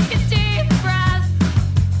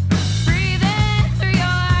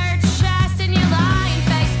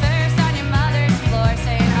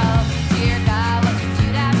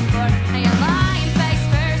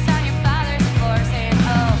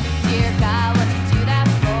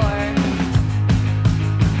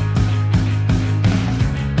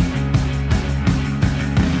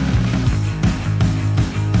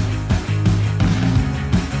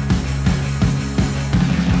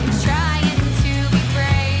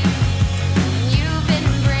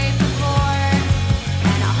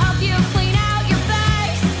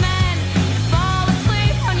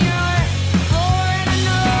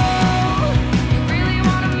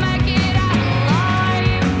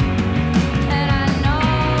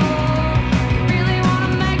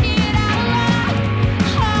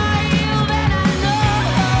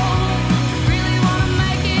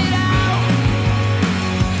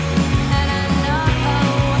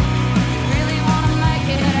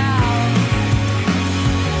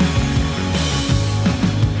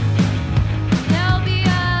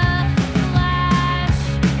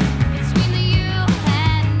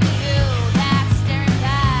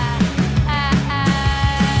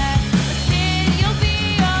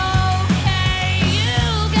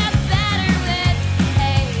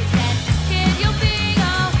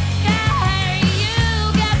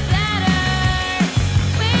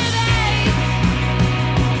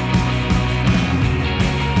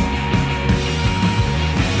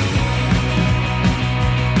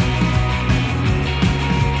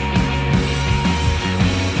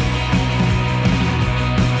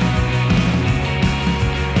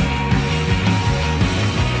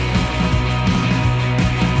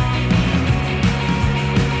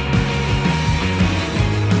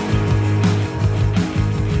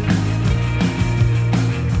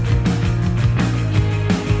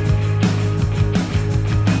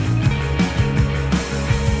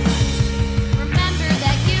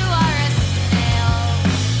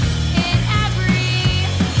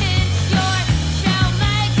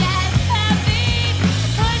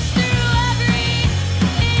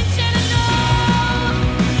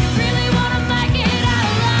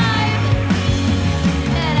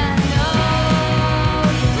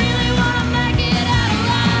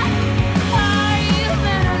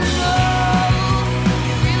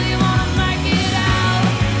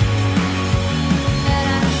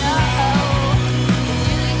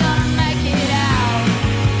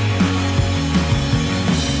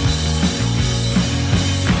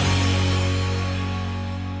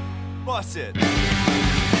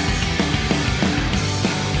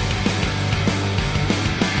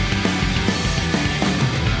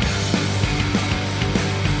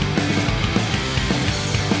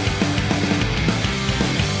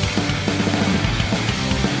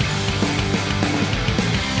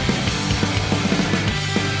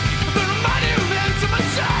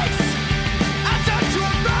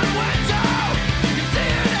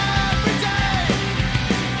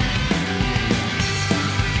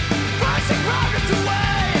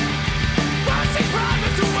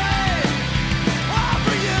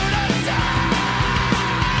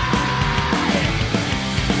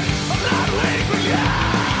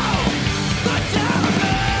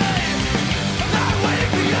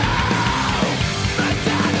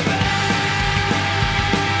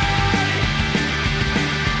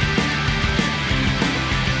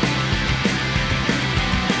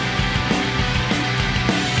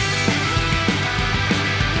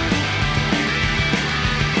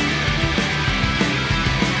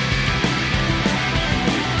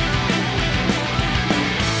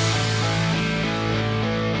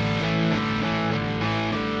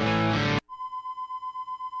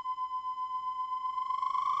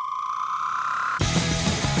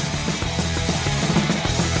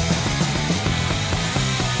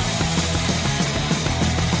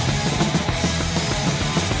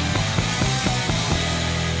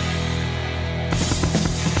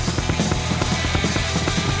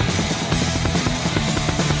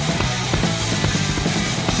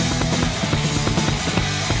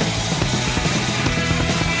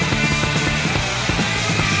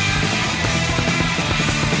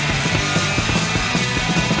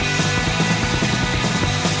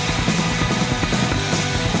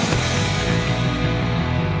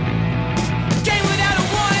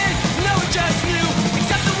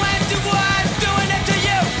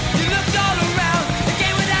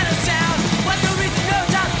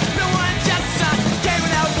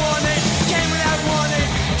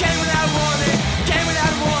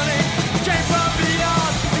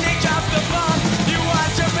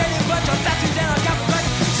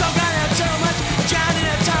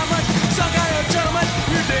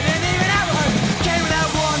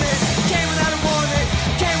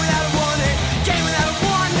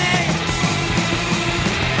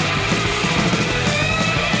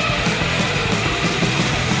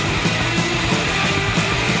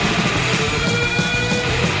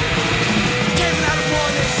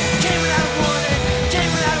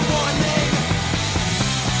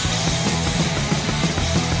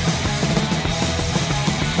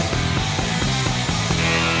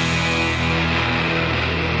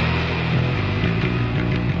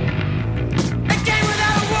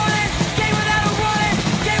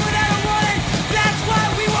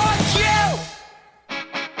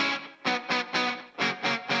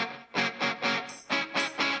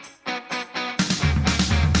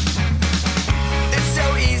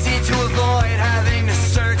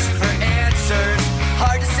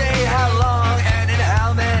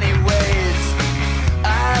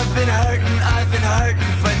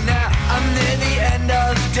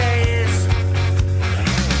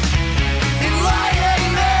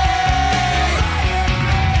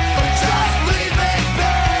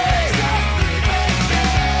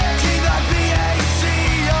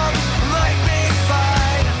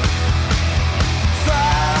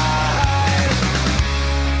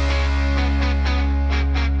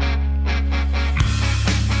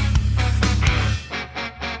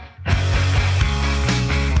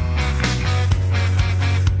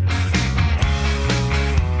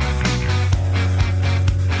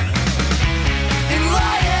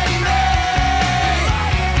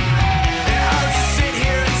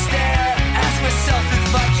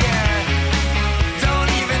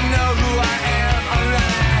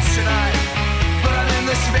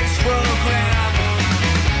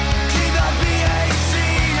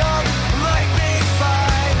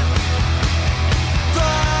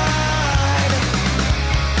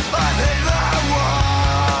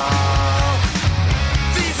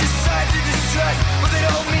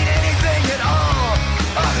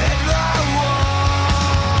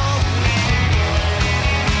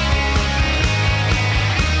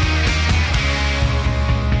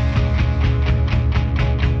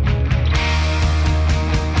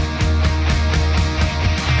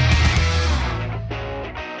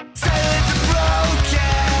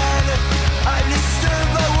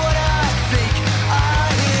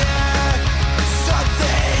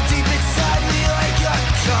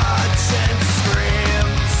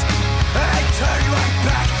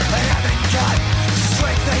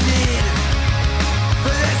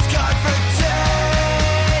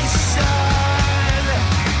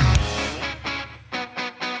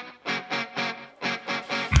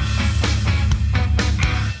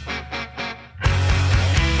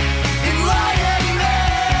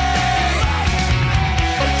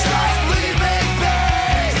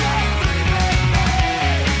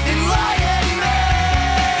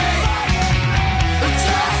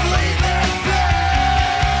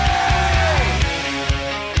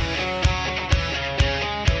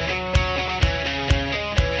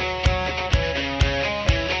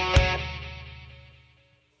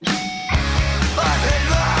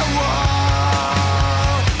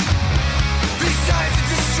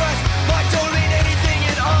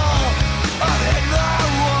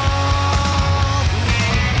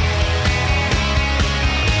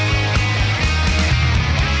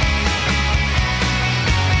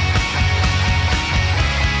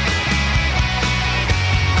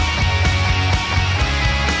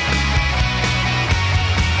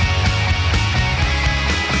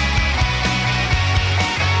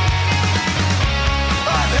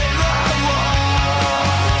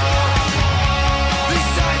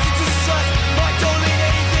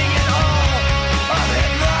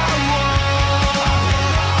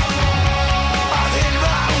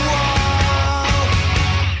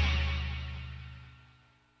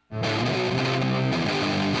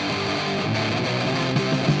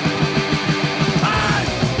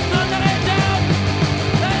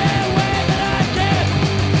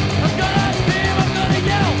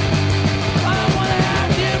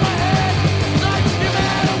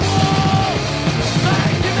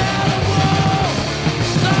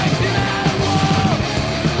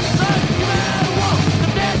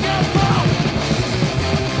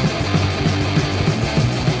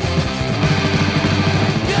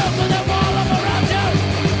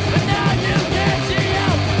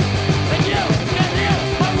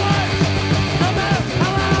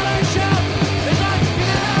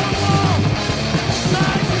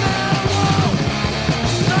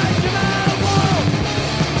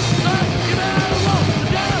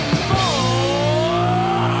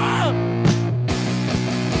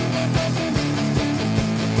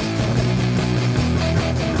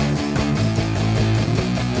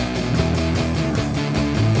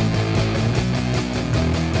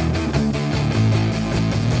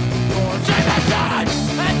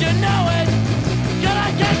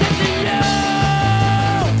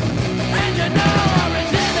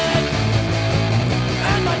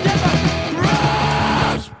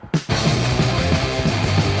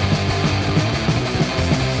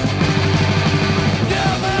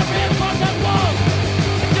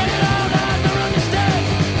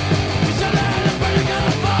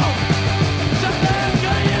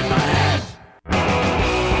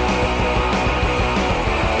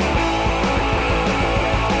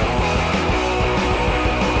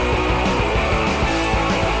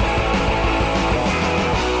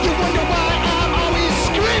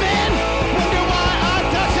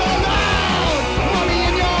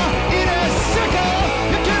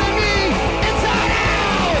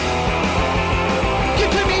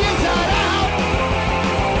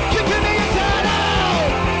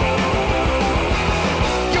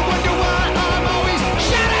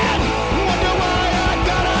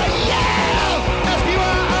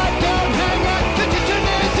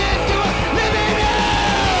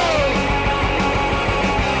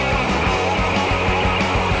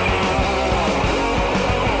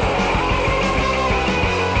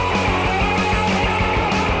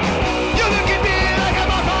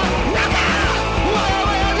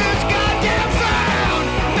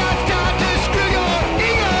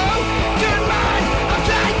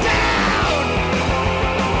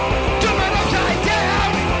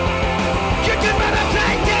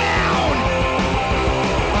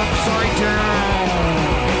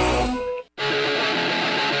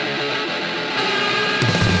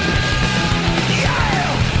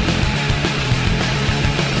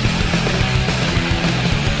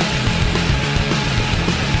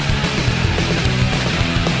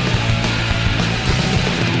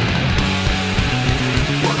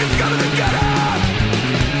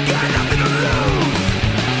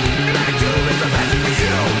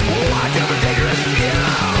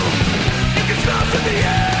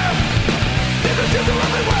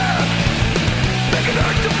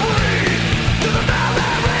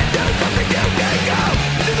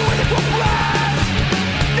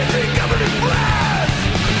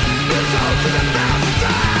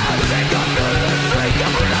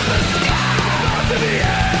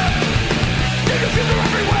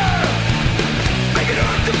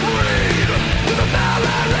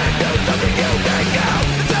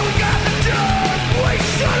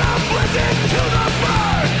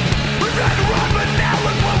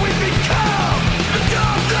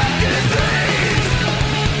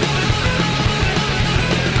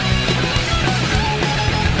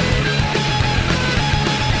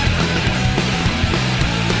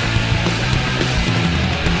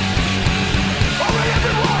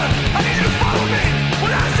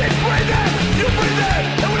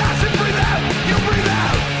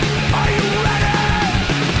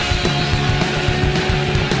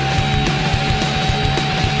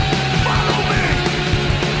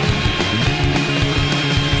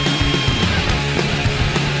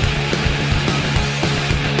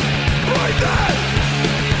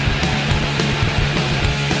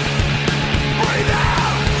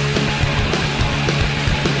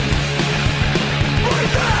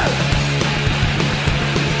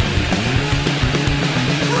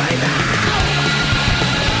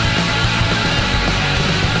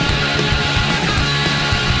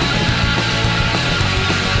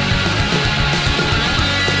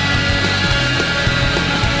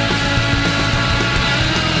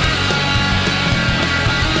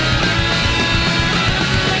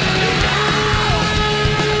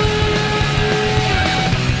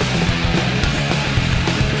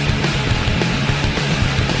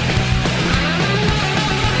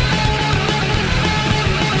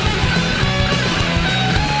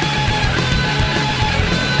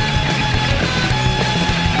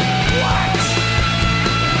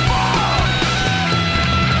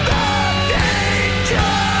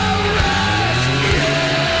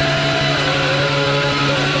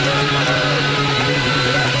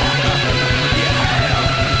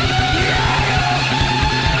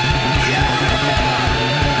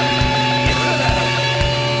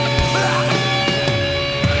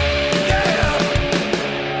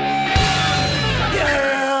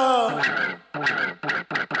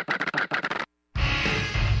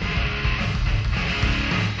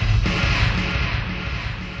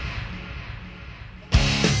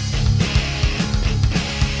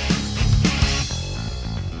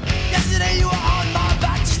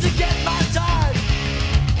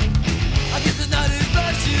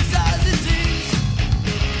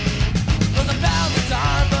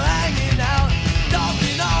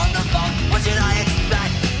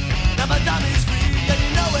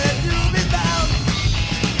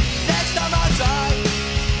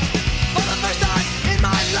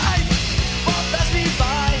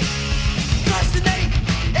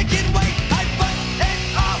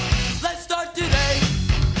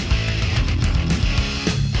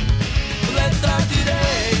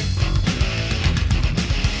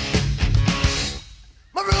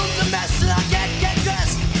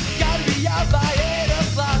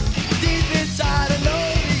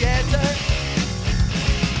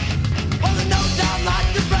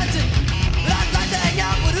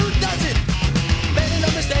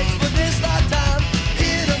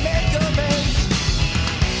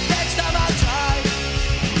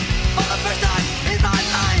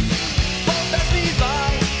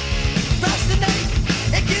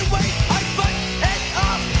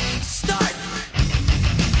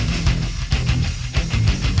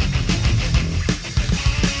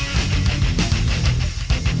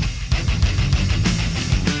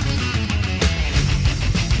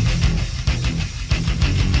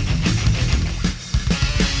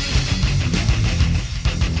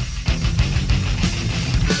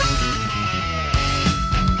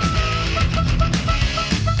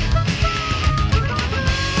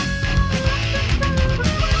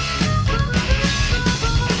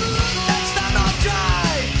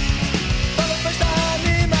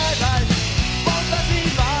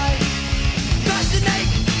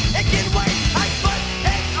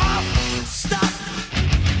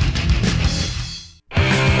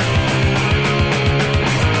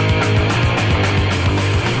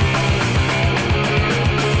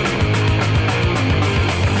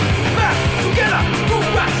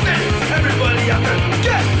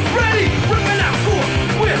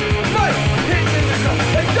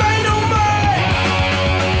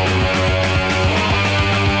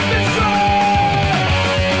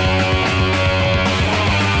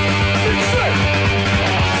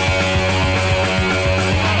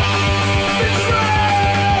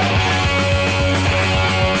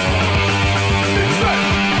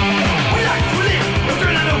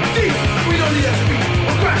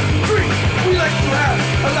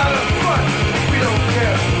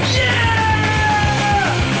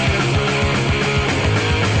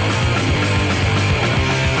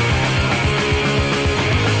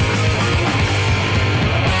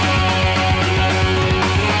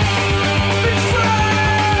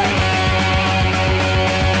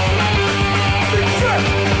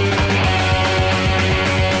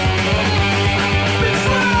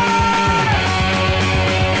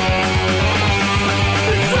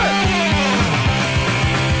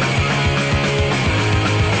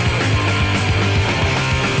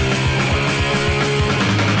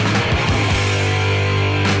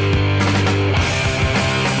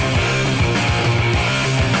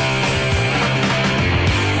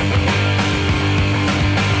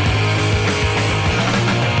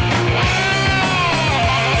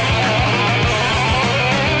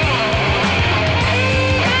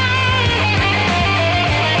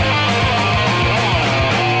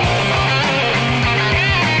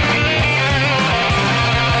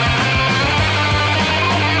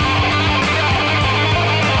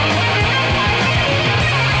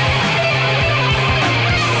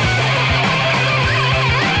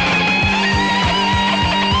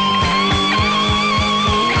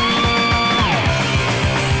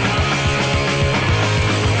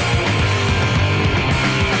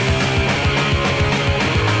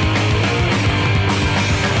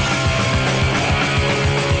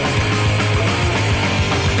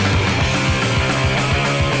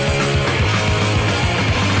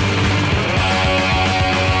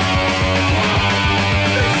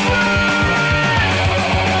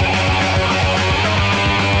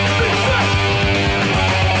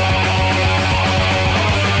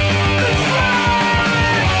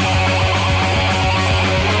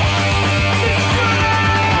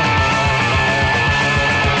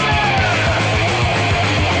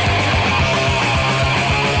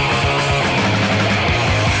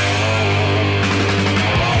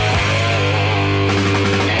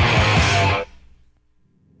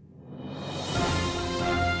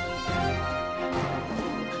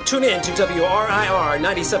Tune in to WRIR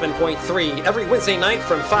 97.3 every Wednesday night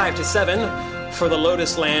from 5 to 7 for the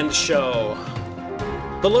Lotus Land Show.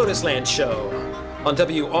 The Lotus Land Show on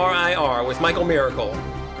WRIR with Michael Miracle,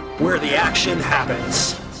 where the action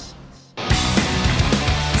happens.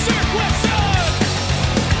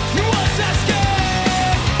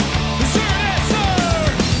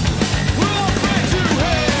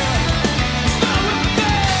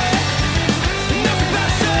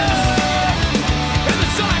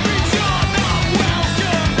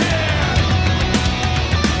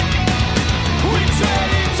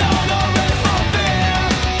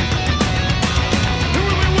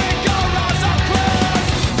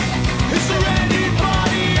 Is there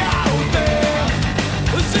anybody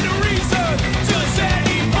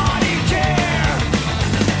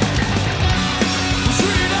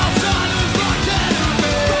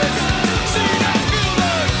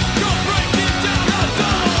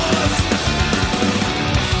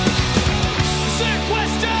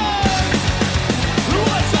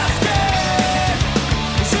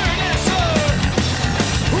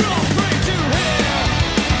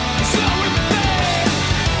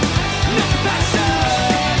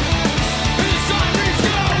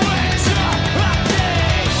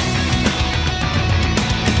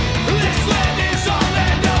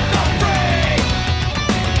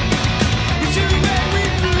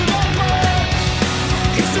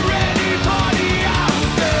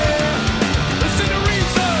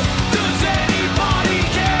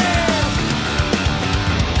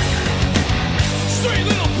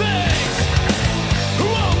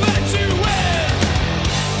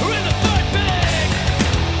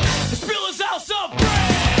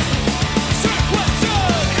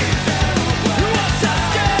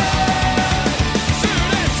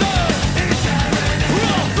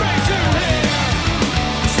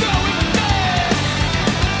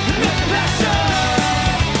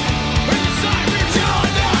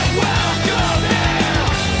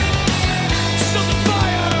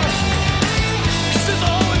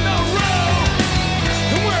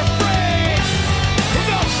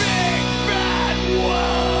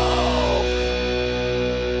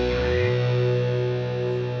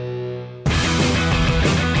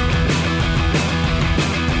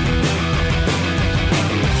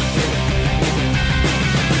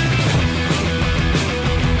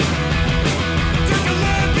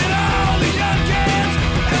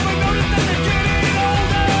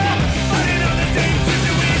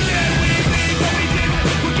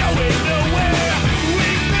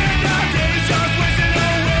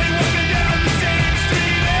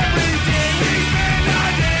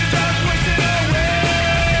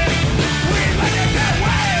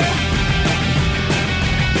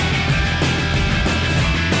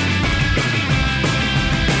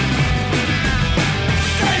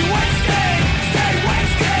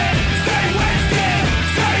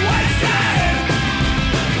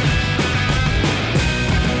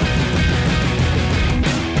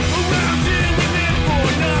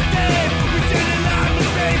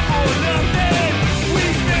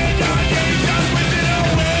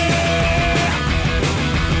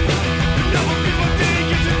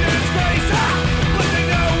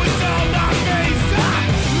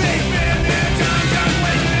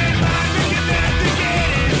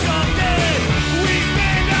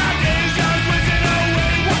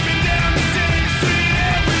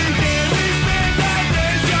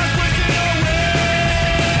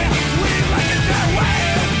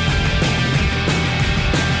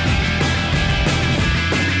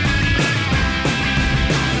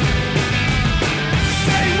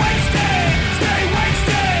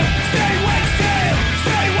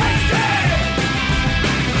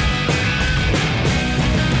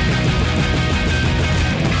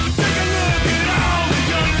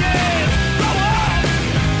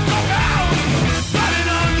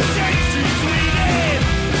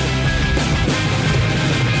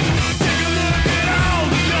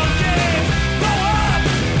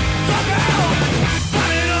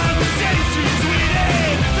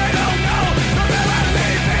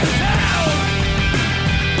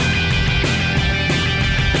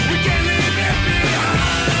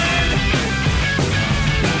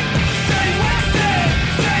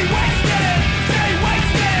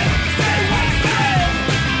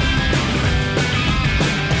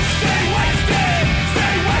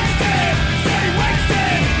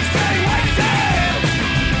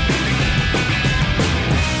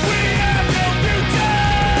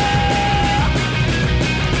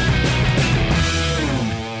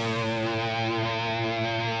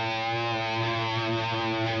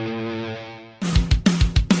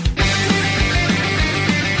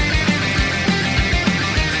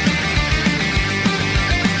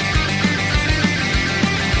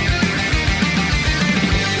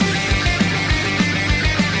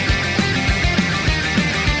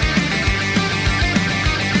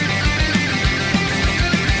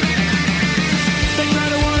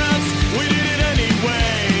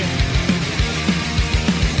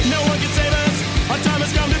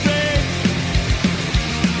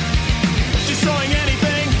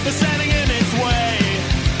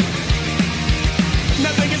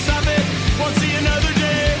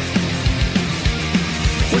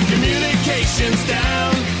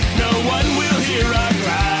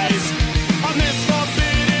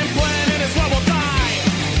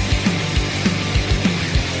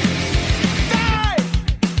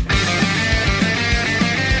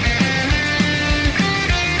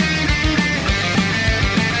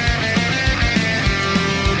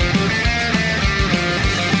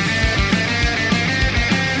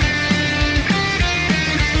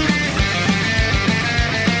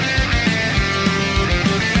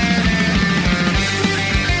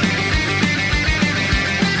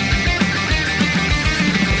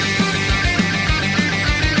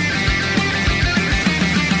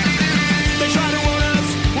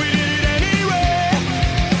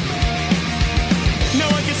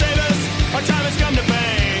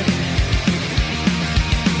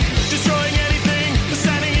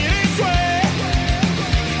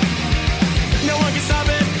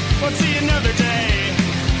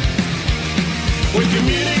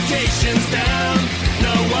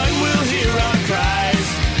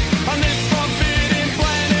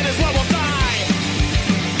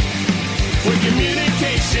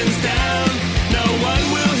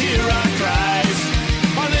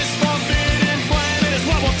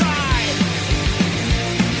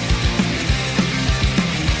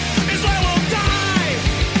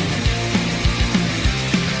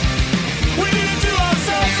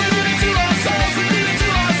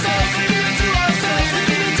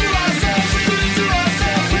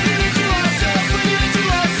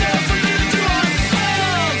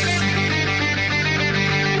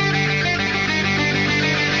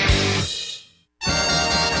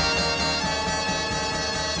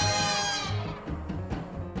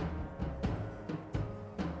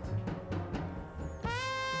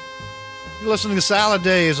You're listening to Salad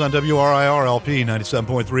Days on WRIR LP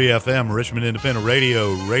 97.3 FM, Richmond Independent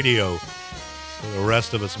Radio. For the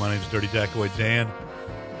rest of us, my name is Dirty Decoy Dan.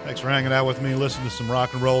 Thanks for hanging out with me. Listen to some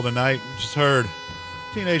rock and roll tonight. We just heard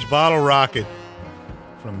Teenage Bottle Rocket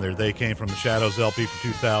from their They Came From the Shadows LP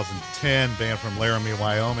from 2010, band from Laramie,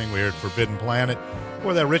 Wyoming. We heard Forbidden Planet.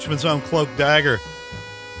 Before that, Richmond's own Cloak Dagger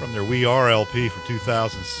from their We Are LP from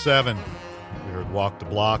 2007. We heard Walk the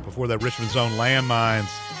Block. Before that, Richmond's own Landmines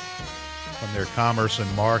from their Commerce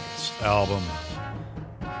and Markets album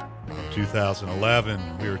from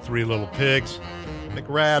 2011. We heard Three Little Pigs.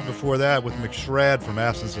 McRad before that with McShred from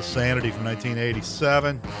Absence of Sanity from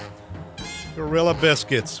 1987. Gorilla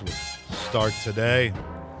Biscuits with Start Today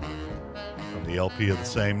from the LP of the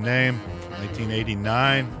same name from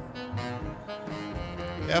 1989.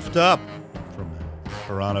 Effed Up from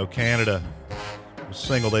Toronto, Canada. A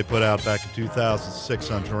single they put out back in 2006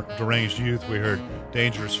 on Deranged Youth. We heard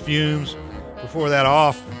Dangerous Fumes. Before that,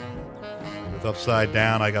 Off with Upside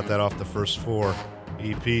Down. I got that off the First Four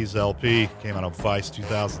EP's LP. Came out of Vice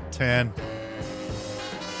 2010.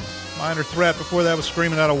 Minor Threat. Before that was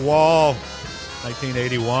Screaming at a Wall.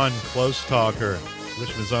 1981. Close Talker.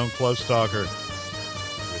 Richmond's own Close Talker.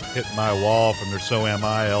 With Hit My Wall from their So Am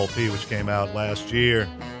I LP, which came out last year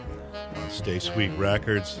on Stay Sweet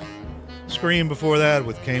Records. Scream before that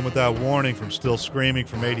with Came Without Warning from Still Screaming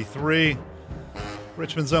from 83.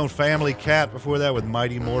 Richmond's own Family Cat before that with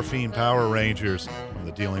Mighty Morphine Power Rangers from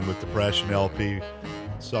the Dealing with Depression LP,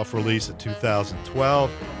 self-release in 2012.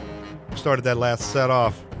 We started that last set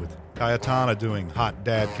off with Cayetana doing Hot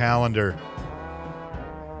Dad Calendar,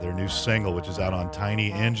 their new single, which is out on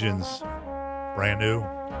Tiny Engines, brand new,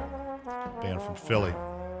 band from Philly.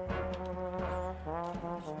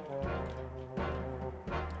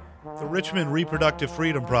 The Richmond Reproductive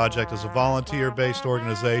Freedom Project is a volunteer-based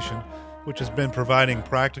organization which has been providing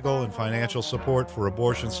practical and financial support for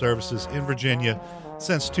abortion services in Virginia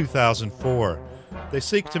since 2004. They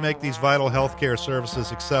seek to make these vital health care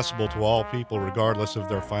services accessible to all people regardless of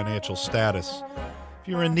their financial status. If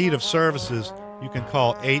you're in need of services, you can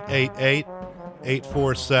call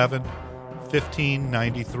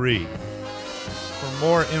 888-847-1593.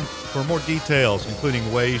 For more details,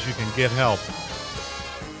 including ways you can get help,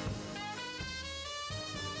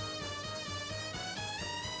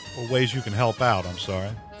 or ways you can help out,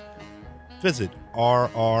 visit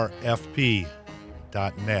rrfp.net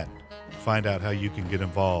to find out how you can get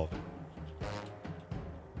involved.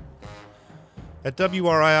 At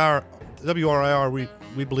WRIR,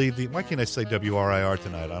 we believe why can't I say WRIR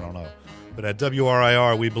tonight? I don't know. But at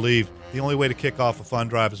WRIR, we believe the only way to kick off a fund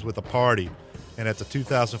drive is with a party. And at the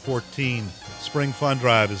 2014 Spring Fund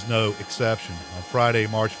Drive is no exception. On Friday,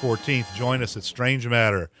 March 14th, join us at Strange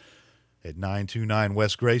Matter at 929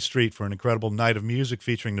 West Gray Street for an incredible night of music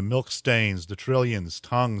featuring the Milk Stains, the Trillions,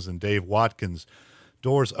 Tongues, and Dave Watkins.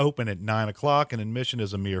 Doors open at 9 o'clock and admission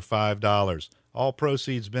is a mere $5. All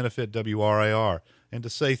proceeds benefit WRIR. And to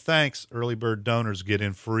say thanks, early bird donors get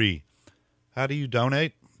in free. How do you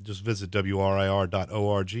donate? Just visit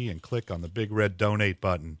WRIR.org and click on the big red donate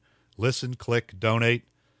button. Listen, click, donate,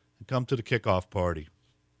 and come to the kickoff party.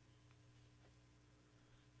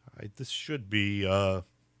 All right, this should be the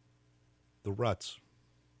Ruts.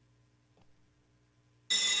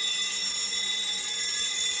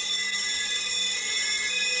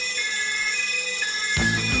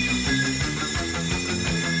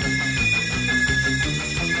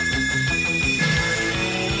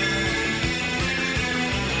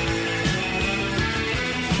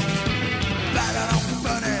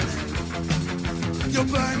 You'll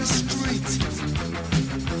burn the streets,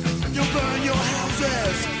 you'll burn your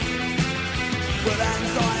houses with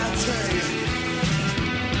anxiety,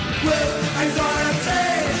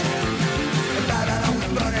 Babylon's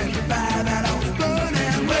burning, Babylon's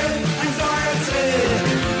burning with anxiety,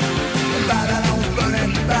 Babylon's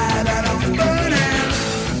burning, Babylon's burning.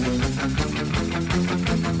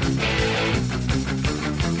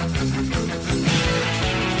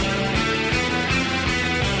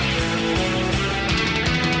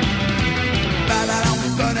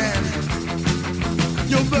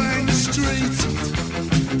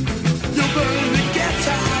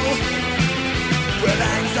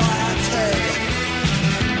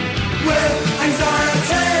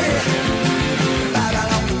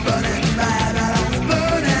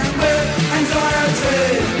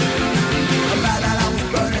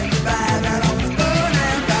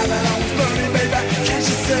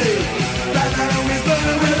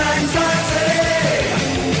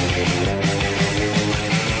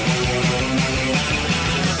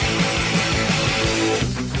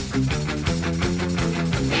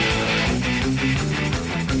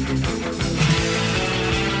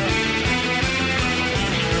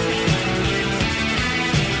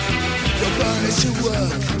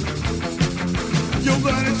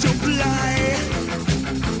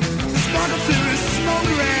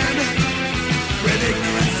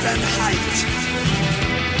 night.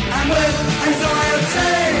 And with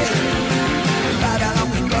anxiety, Babylon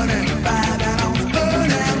was burning, Babylon was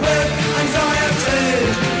burning. With anxiety,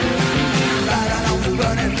 Babylon was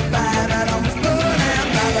burning, Babylon was burning,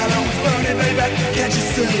 Babylon was burning, baby, can't you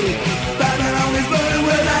see? Babylon is burning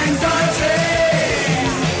with anxiety.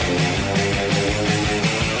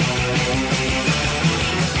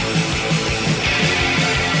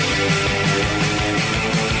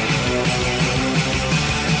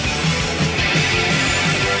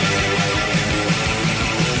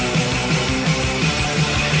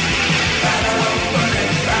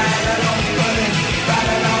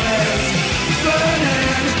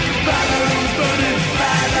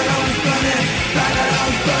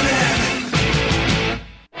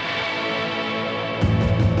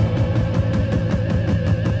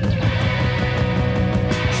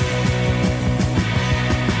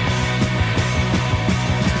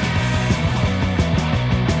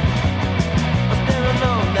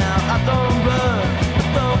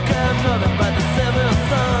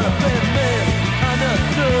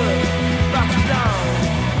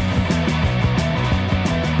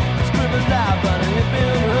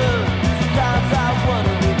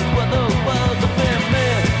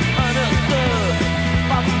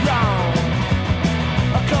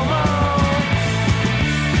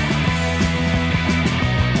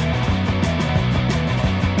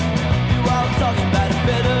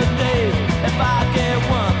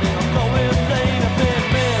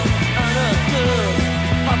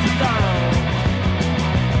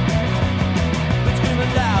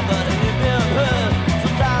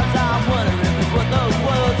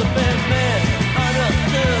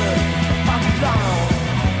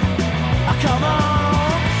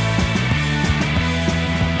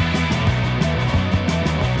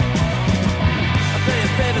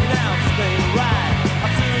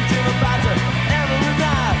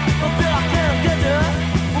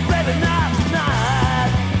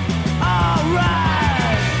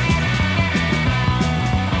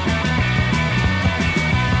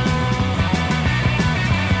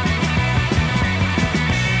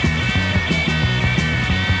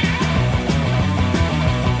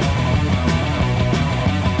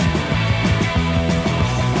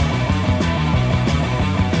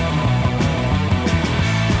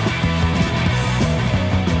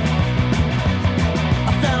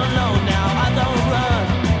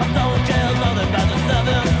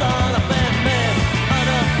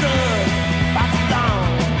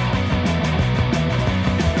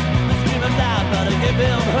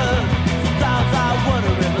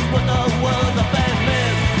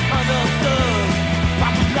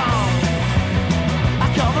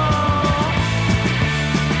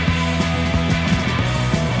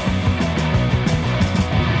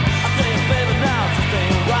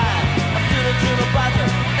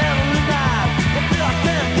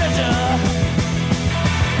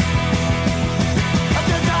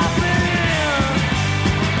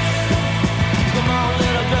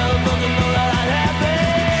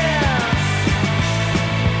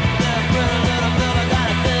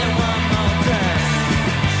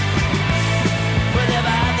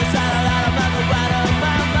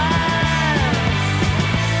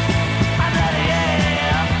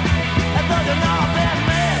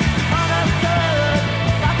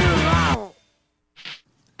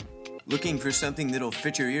 Looking for something that'll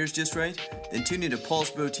fit your ears just right? Then tune into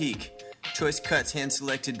Paul's Boutique. Choice cuts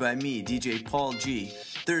hand-selected by me, DJ Paul G.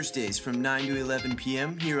 Thursdays from 9 to 11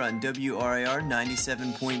 p.m. here on WRIR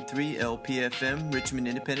 97.3 LPFM, Richmond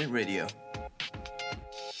Independent Radio.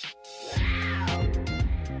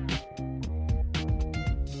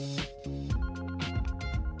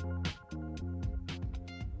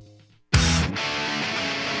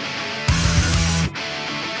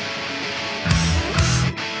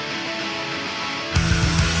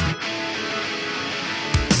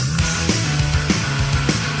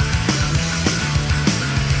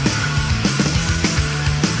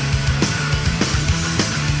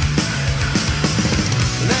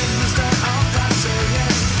 Let me start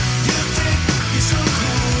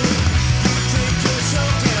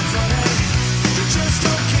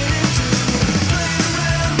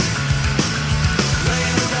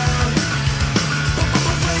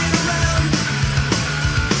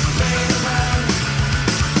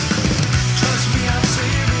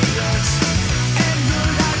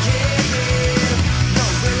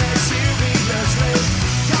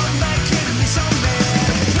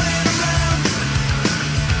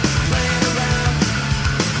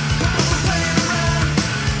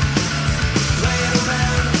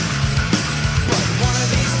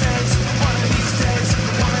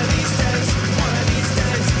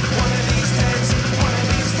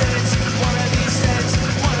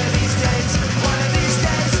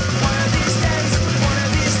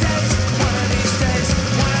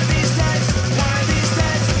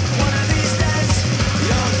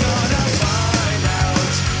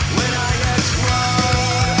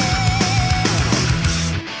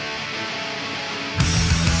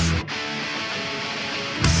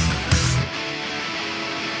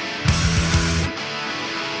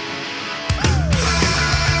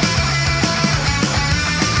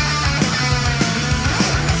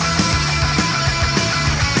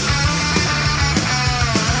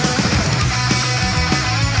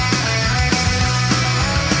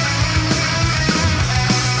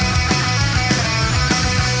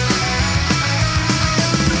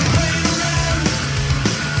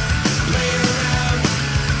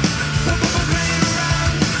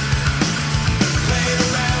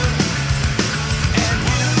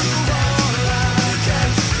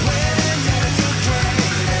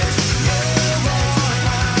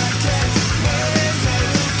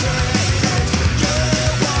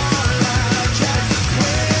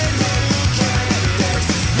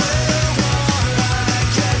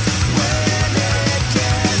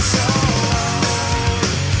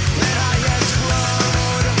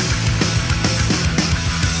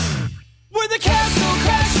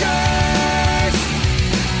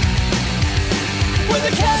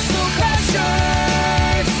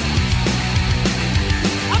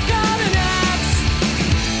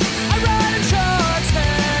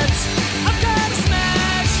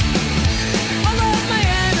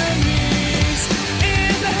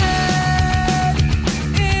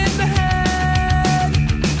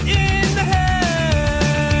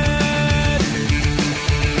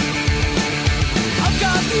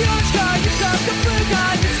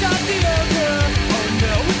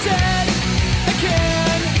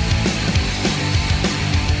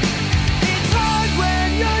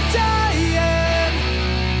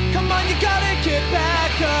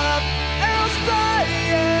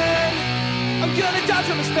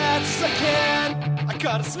them as fast as I can. I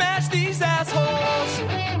gotta smash these assholes.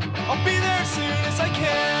 I'll be there as soon as I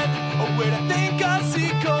can. Oh wait, I think I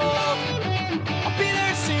see gold. I'll be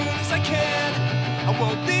there as soon as I can. I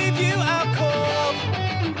won't leave you out cold.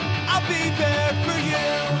 I'll be there for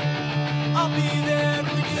you. I'll be there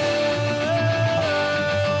for you.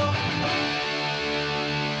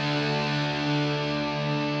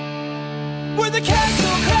 We're the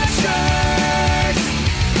Castle Crashers.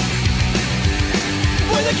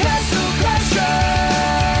 We're the Castle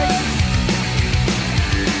Crashers.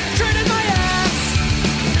 Training my axe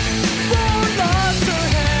for lots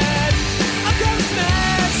ahead. I'm gonna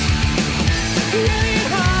smash the alien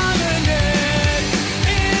hominid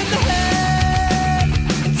in the head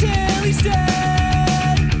until he's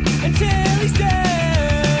dead. Until he's dead.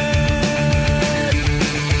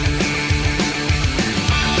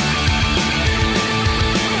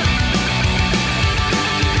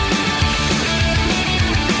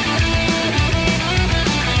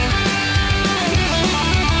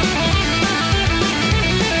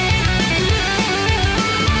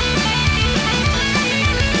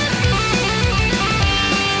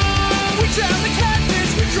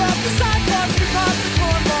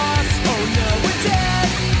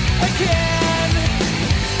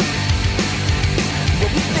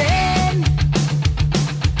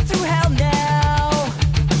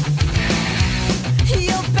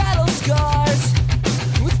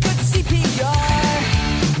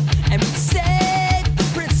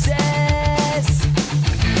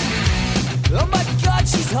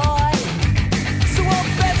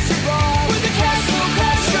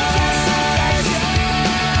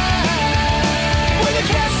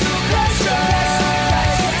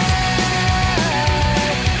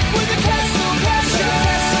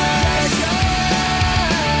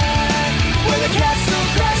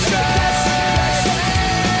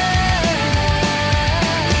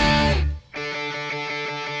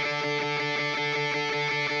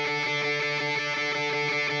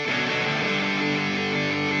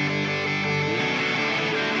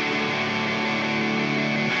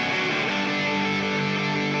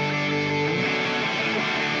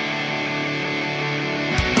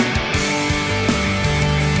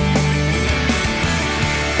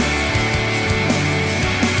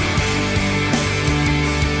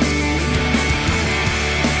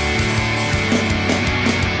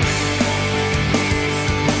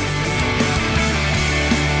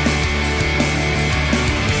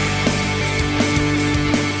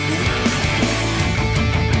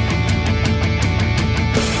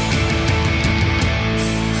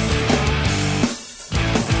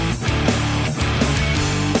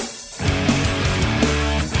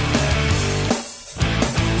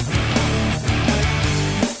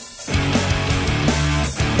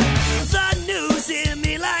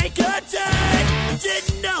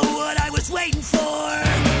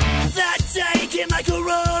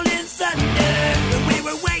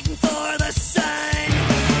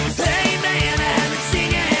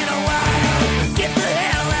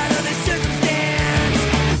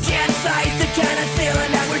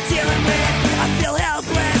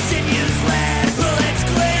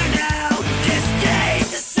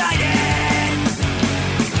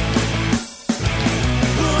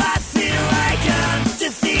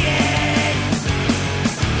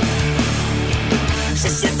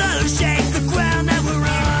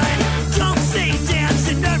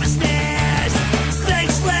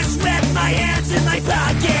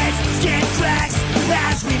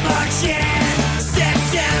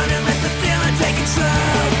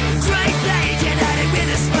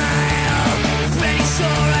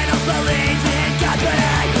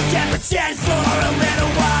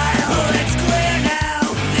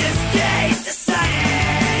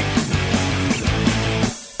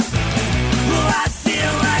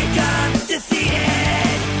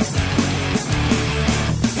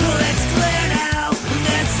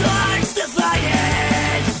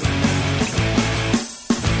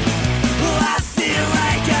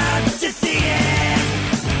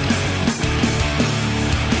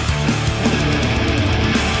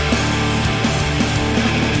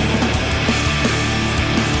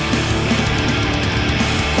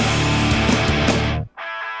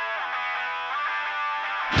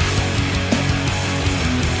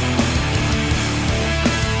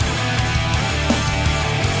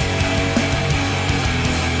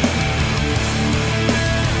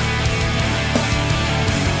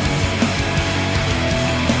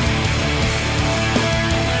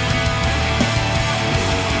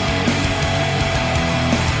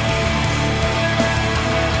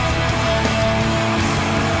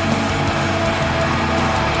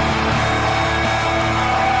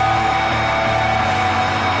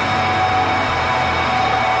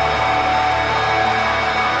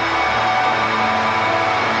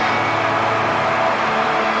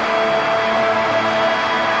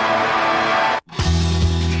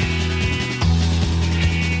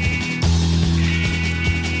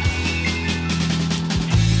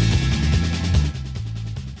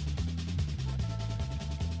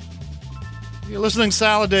 You're listening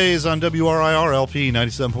Salad Days on WRIR LP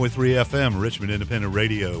 97.3 FM, Richmond Independent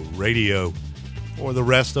Radio. For the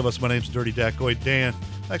rest of us, my name's Dirty Dacoid Dan.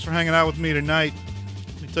 Thanks for hanging out with me tonight.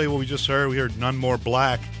 Let me tell you what we just heard. We heard None More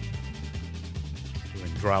Black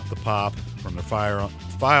doing Drop the Pop from the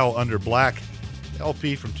File Under Black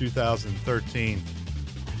LP from 2013.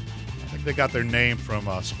 I think they got their name from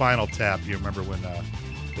Spinal Tap. You remember when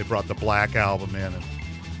they brought the Black album in, and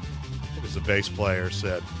it was the bass player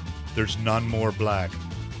said, "There's none more black."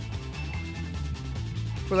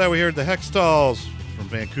 For that, we heard the Hextalls from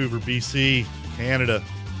Vancouver, BC, Canada,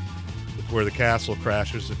 with Where the Castle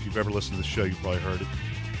Crashes. If you've ever listened to the show, you probably heard it.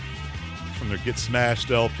 From their Get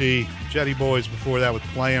Smashed LP. Jetty Boys before that with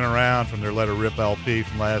Playing Around from their Let Her Rip LP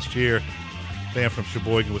from last year. Band from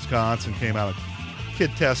Sheboygan, Wisconsin, came out with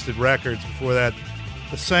Kid Tested Records. Before that,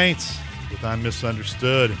 The Saints with I'm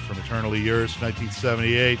Misunderstood from Eternally Yours,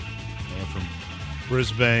 1978. And from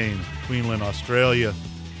Brisbane, Queensland, Australia.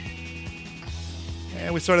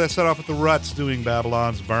 And we started that set off with the Ruts doing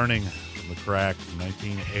Babylon's Burning from The Crack from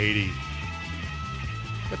 1980.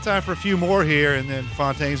 Got time for a few more here, and then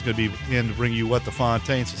Fontaine's going to be in to bring you What the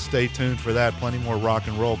Fontaine, so stay tuned for that. Plenty more rock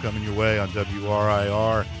and roll coming your way on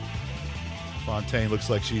WRIR. Fontaine looks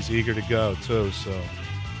like she's eager to go, too, so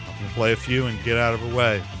I'm going to play a few and get out of her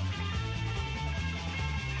way.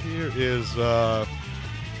 Here is, it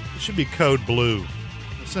should be Code Blue.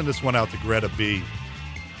 I'll send this one out to Greta B.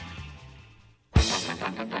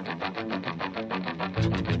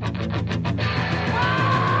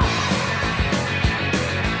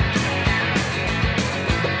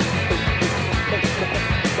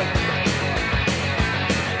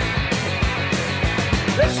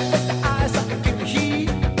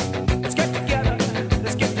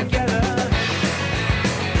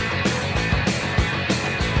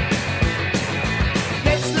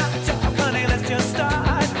 Let's not talk, honey, let's just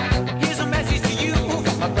start. Here's a message to you.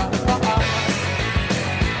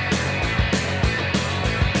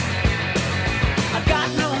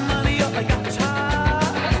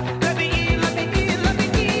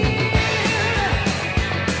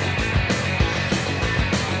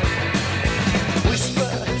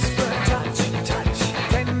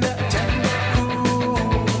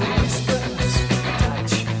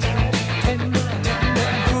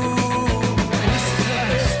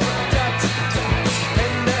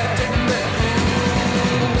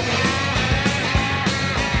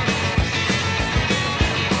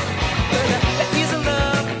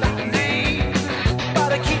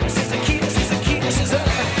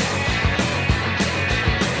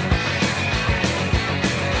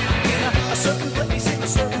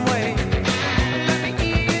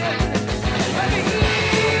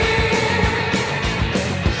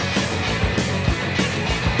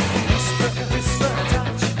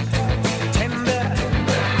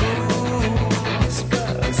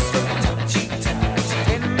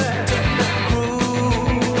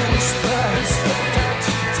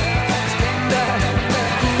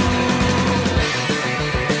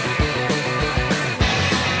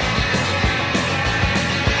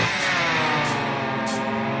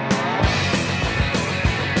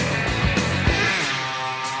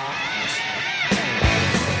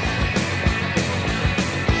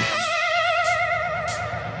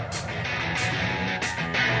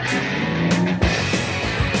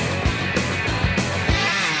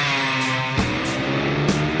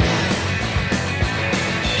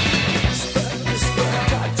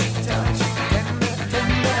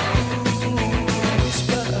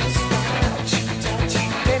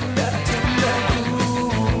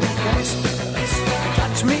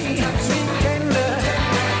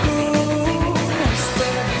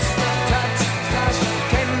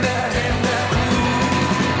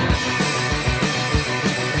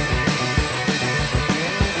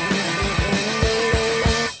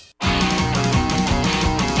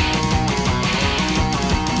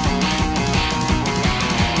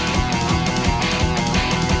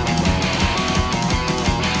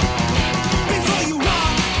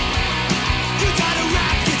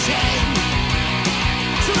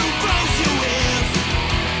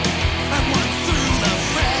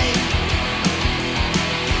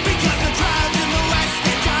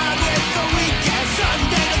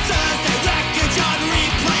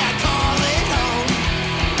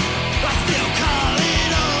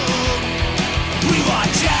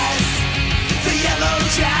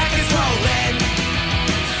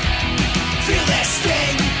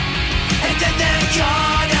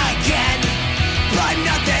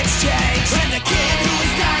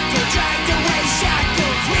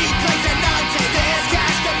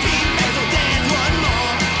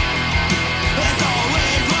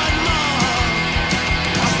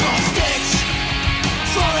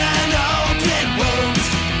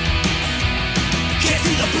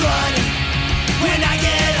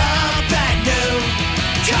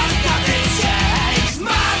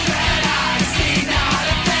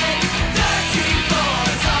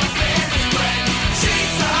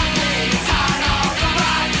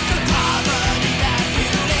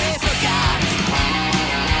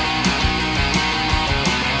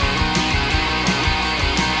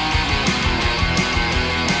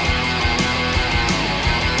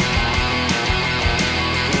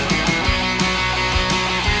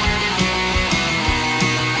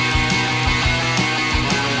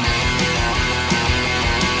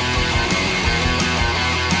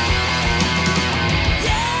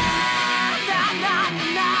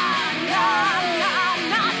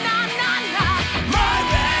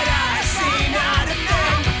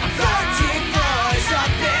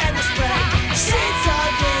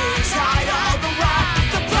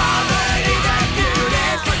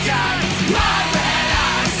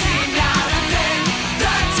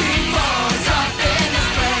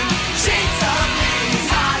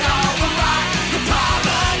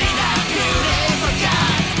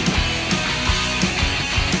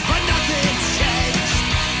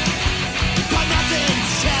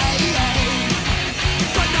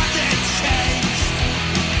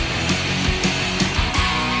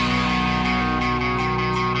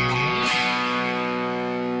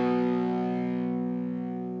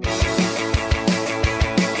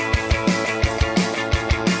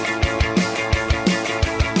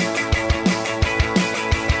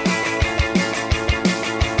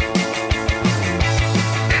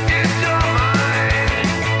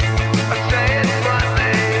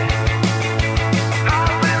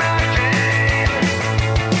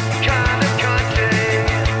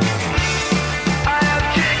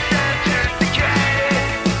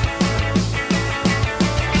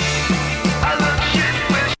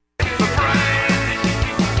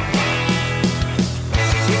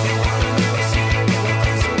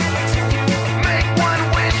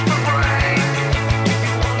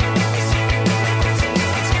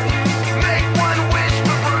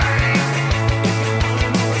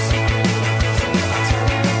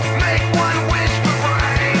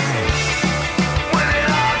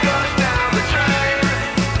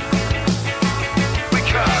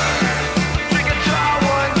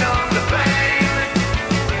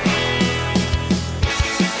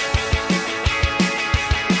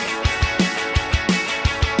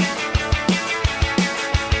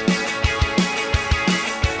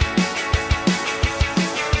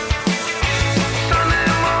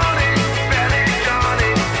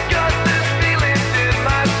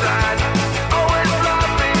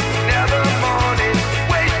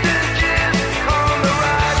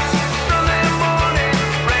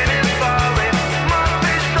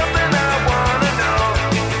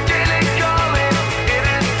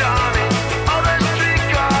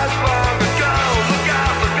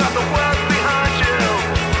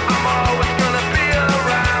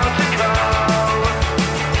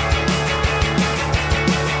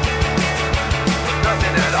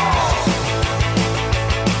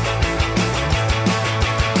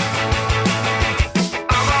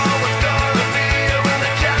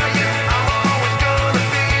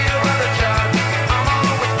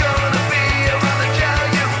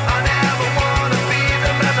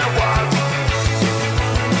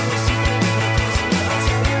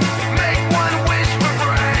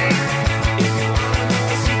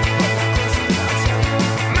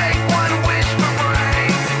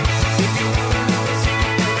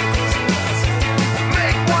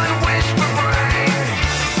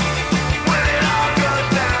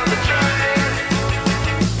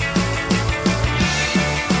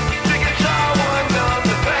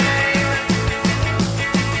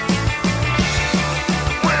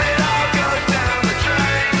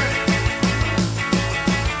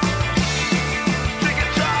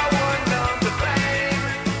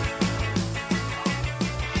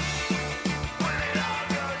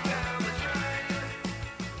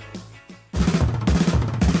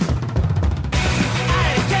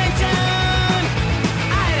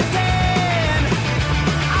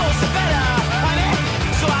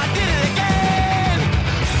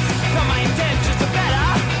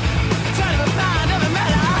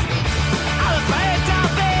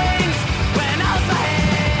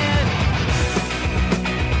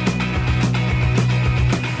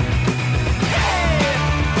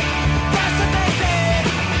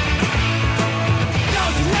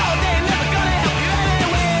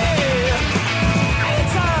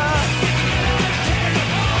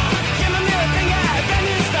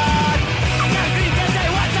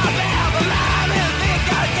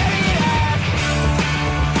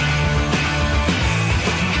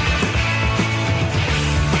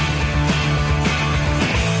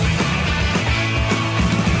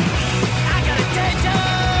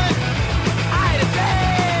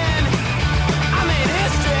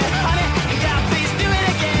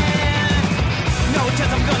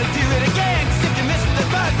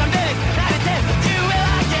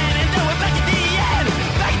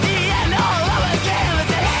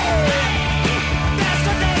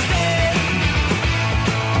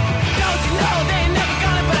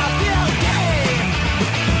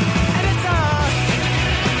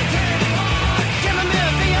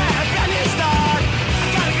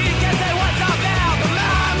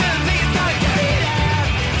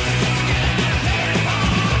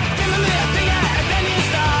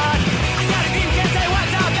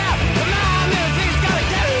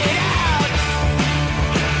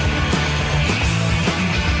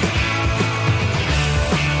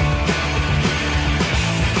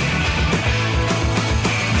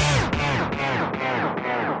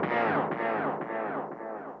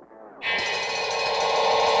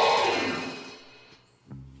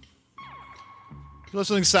 You're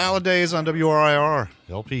listening to Salad Days on WRIR,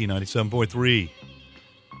 LP 97.3,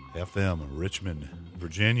 FM, Richmond,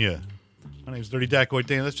 Virginia. My name is Dirty Dacoit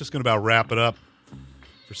Dan. That's just going to about wrap it up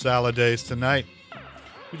for Salad Days tonight.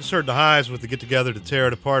 We just heard the Hives with the Get Together to Tear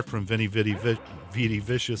It Apart from Vinny Vidi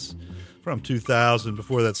Vicious from 2000.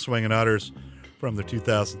 Before that, Swingin' Utters from their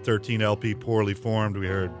 2013 LP Poorly Formed. We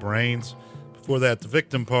heard Brains. Before that, The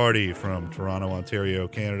Victim Party from Toronto, Ontario,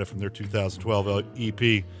 Canada from their 2012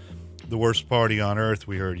 EP The Worst Party on Earth.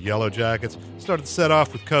 We heard Yellow Jackets. Started the set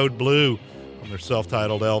off with Code Blue from their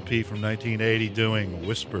self-titled LP from 1980 doing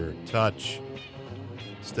Whisper Touch.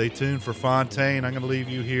 Stay tuned for Fontaine. I'm going to leave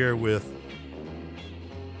you here with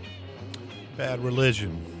Bad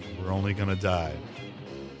Religion. We're only going to die.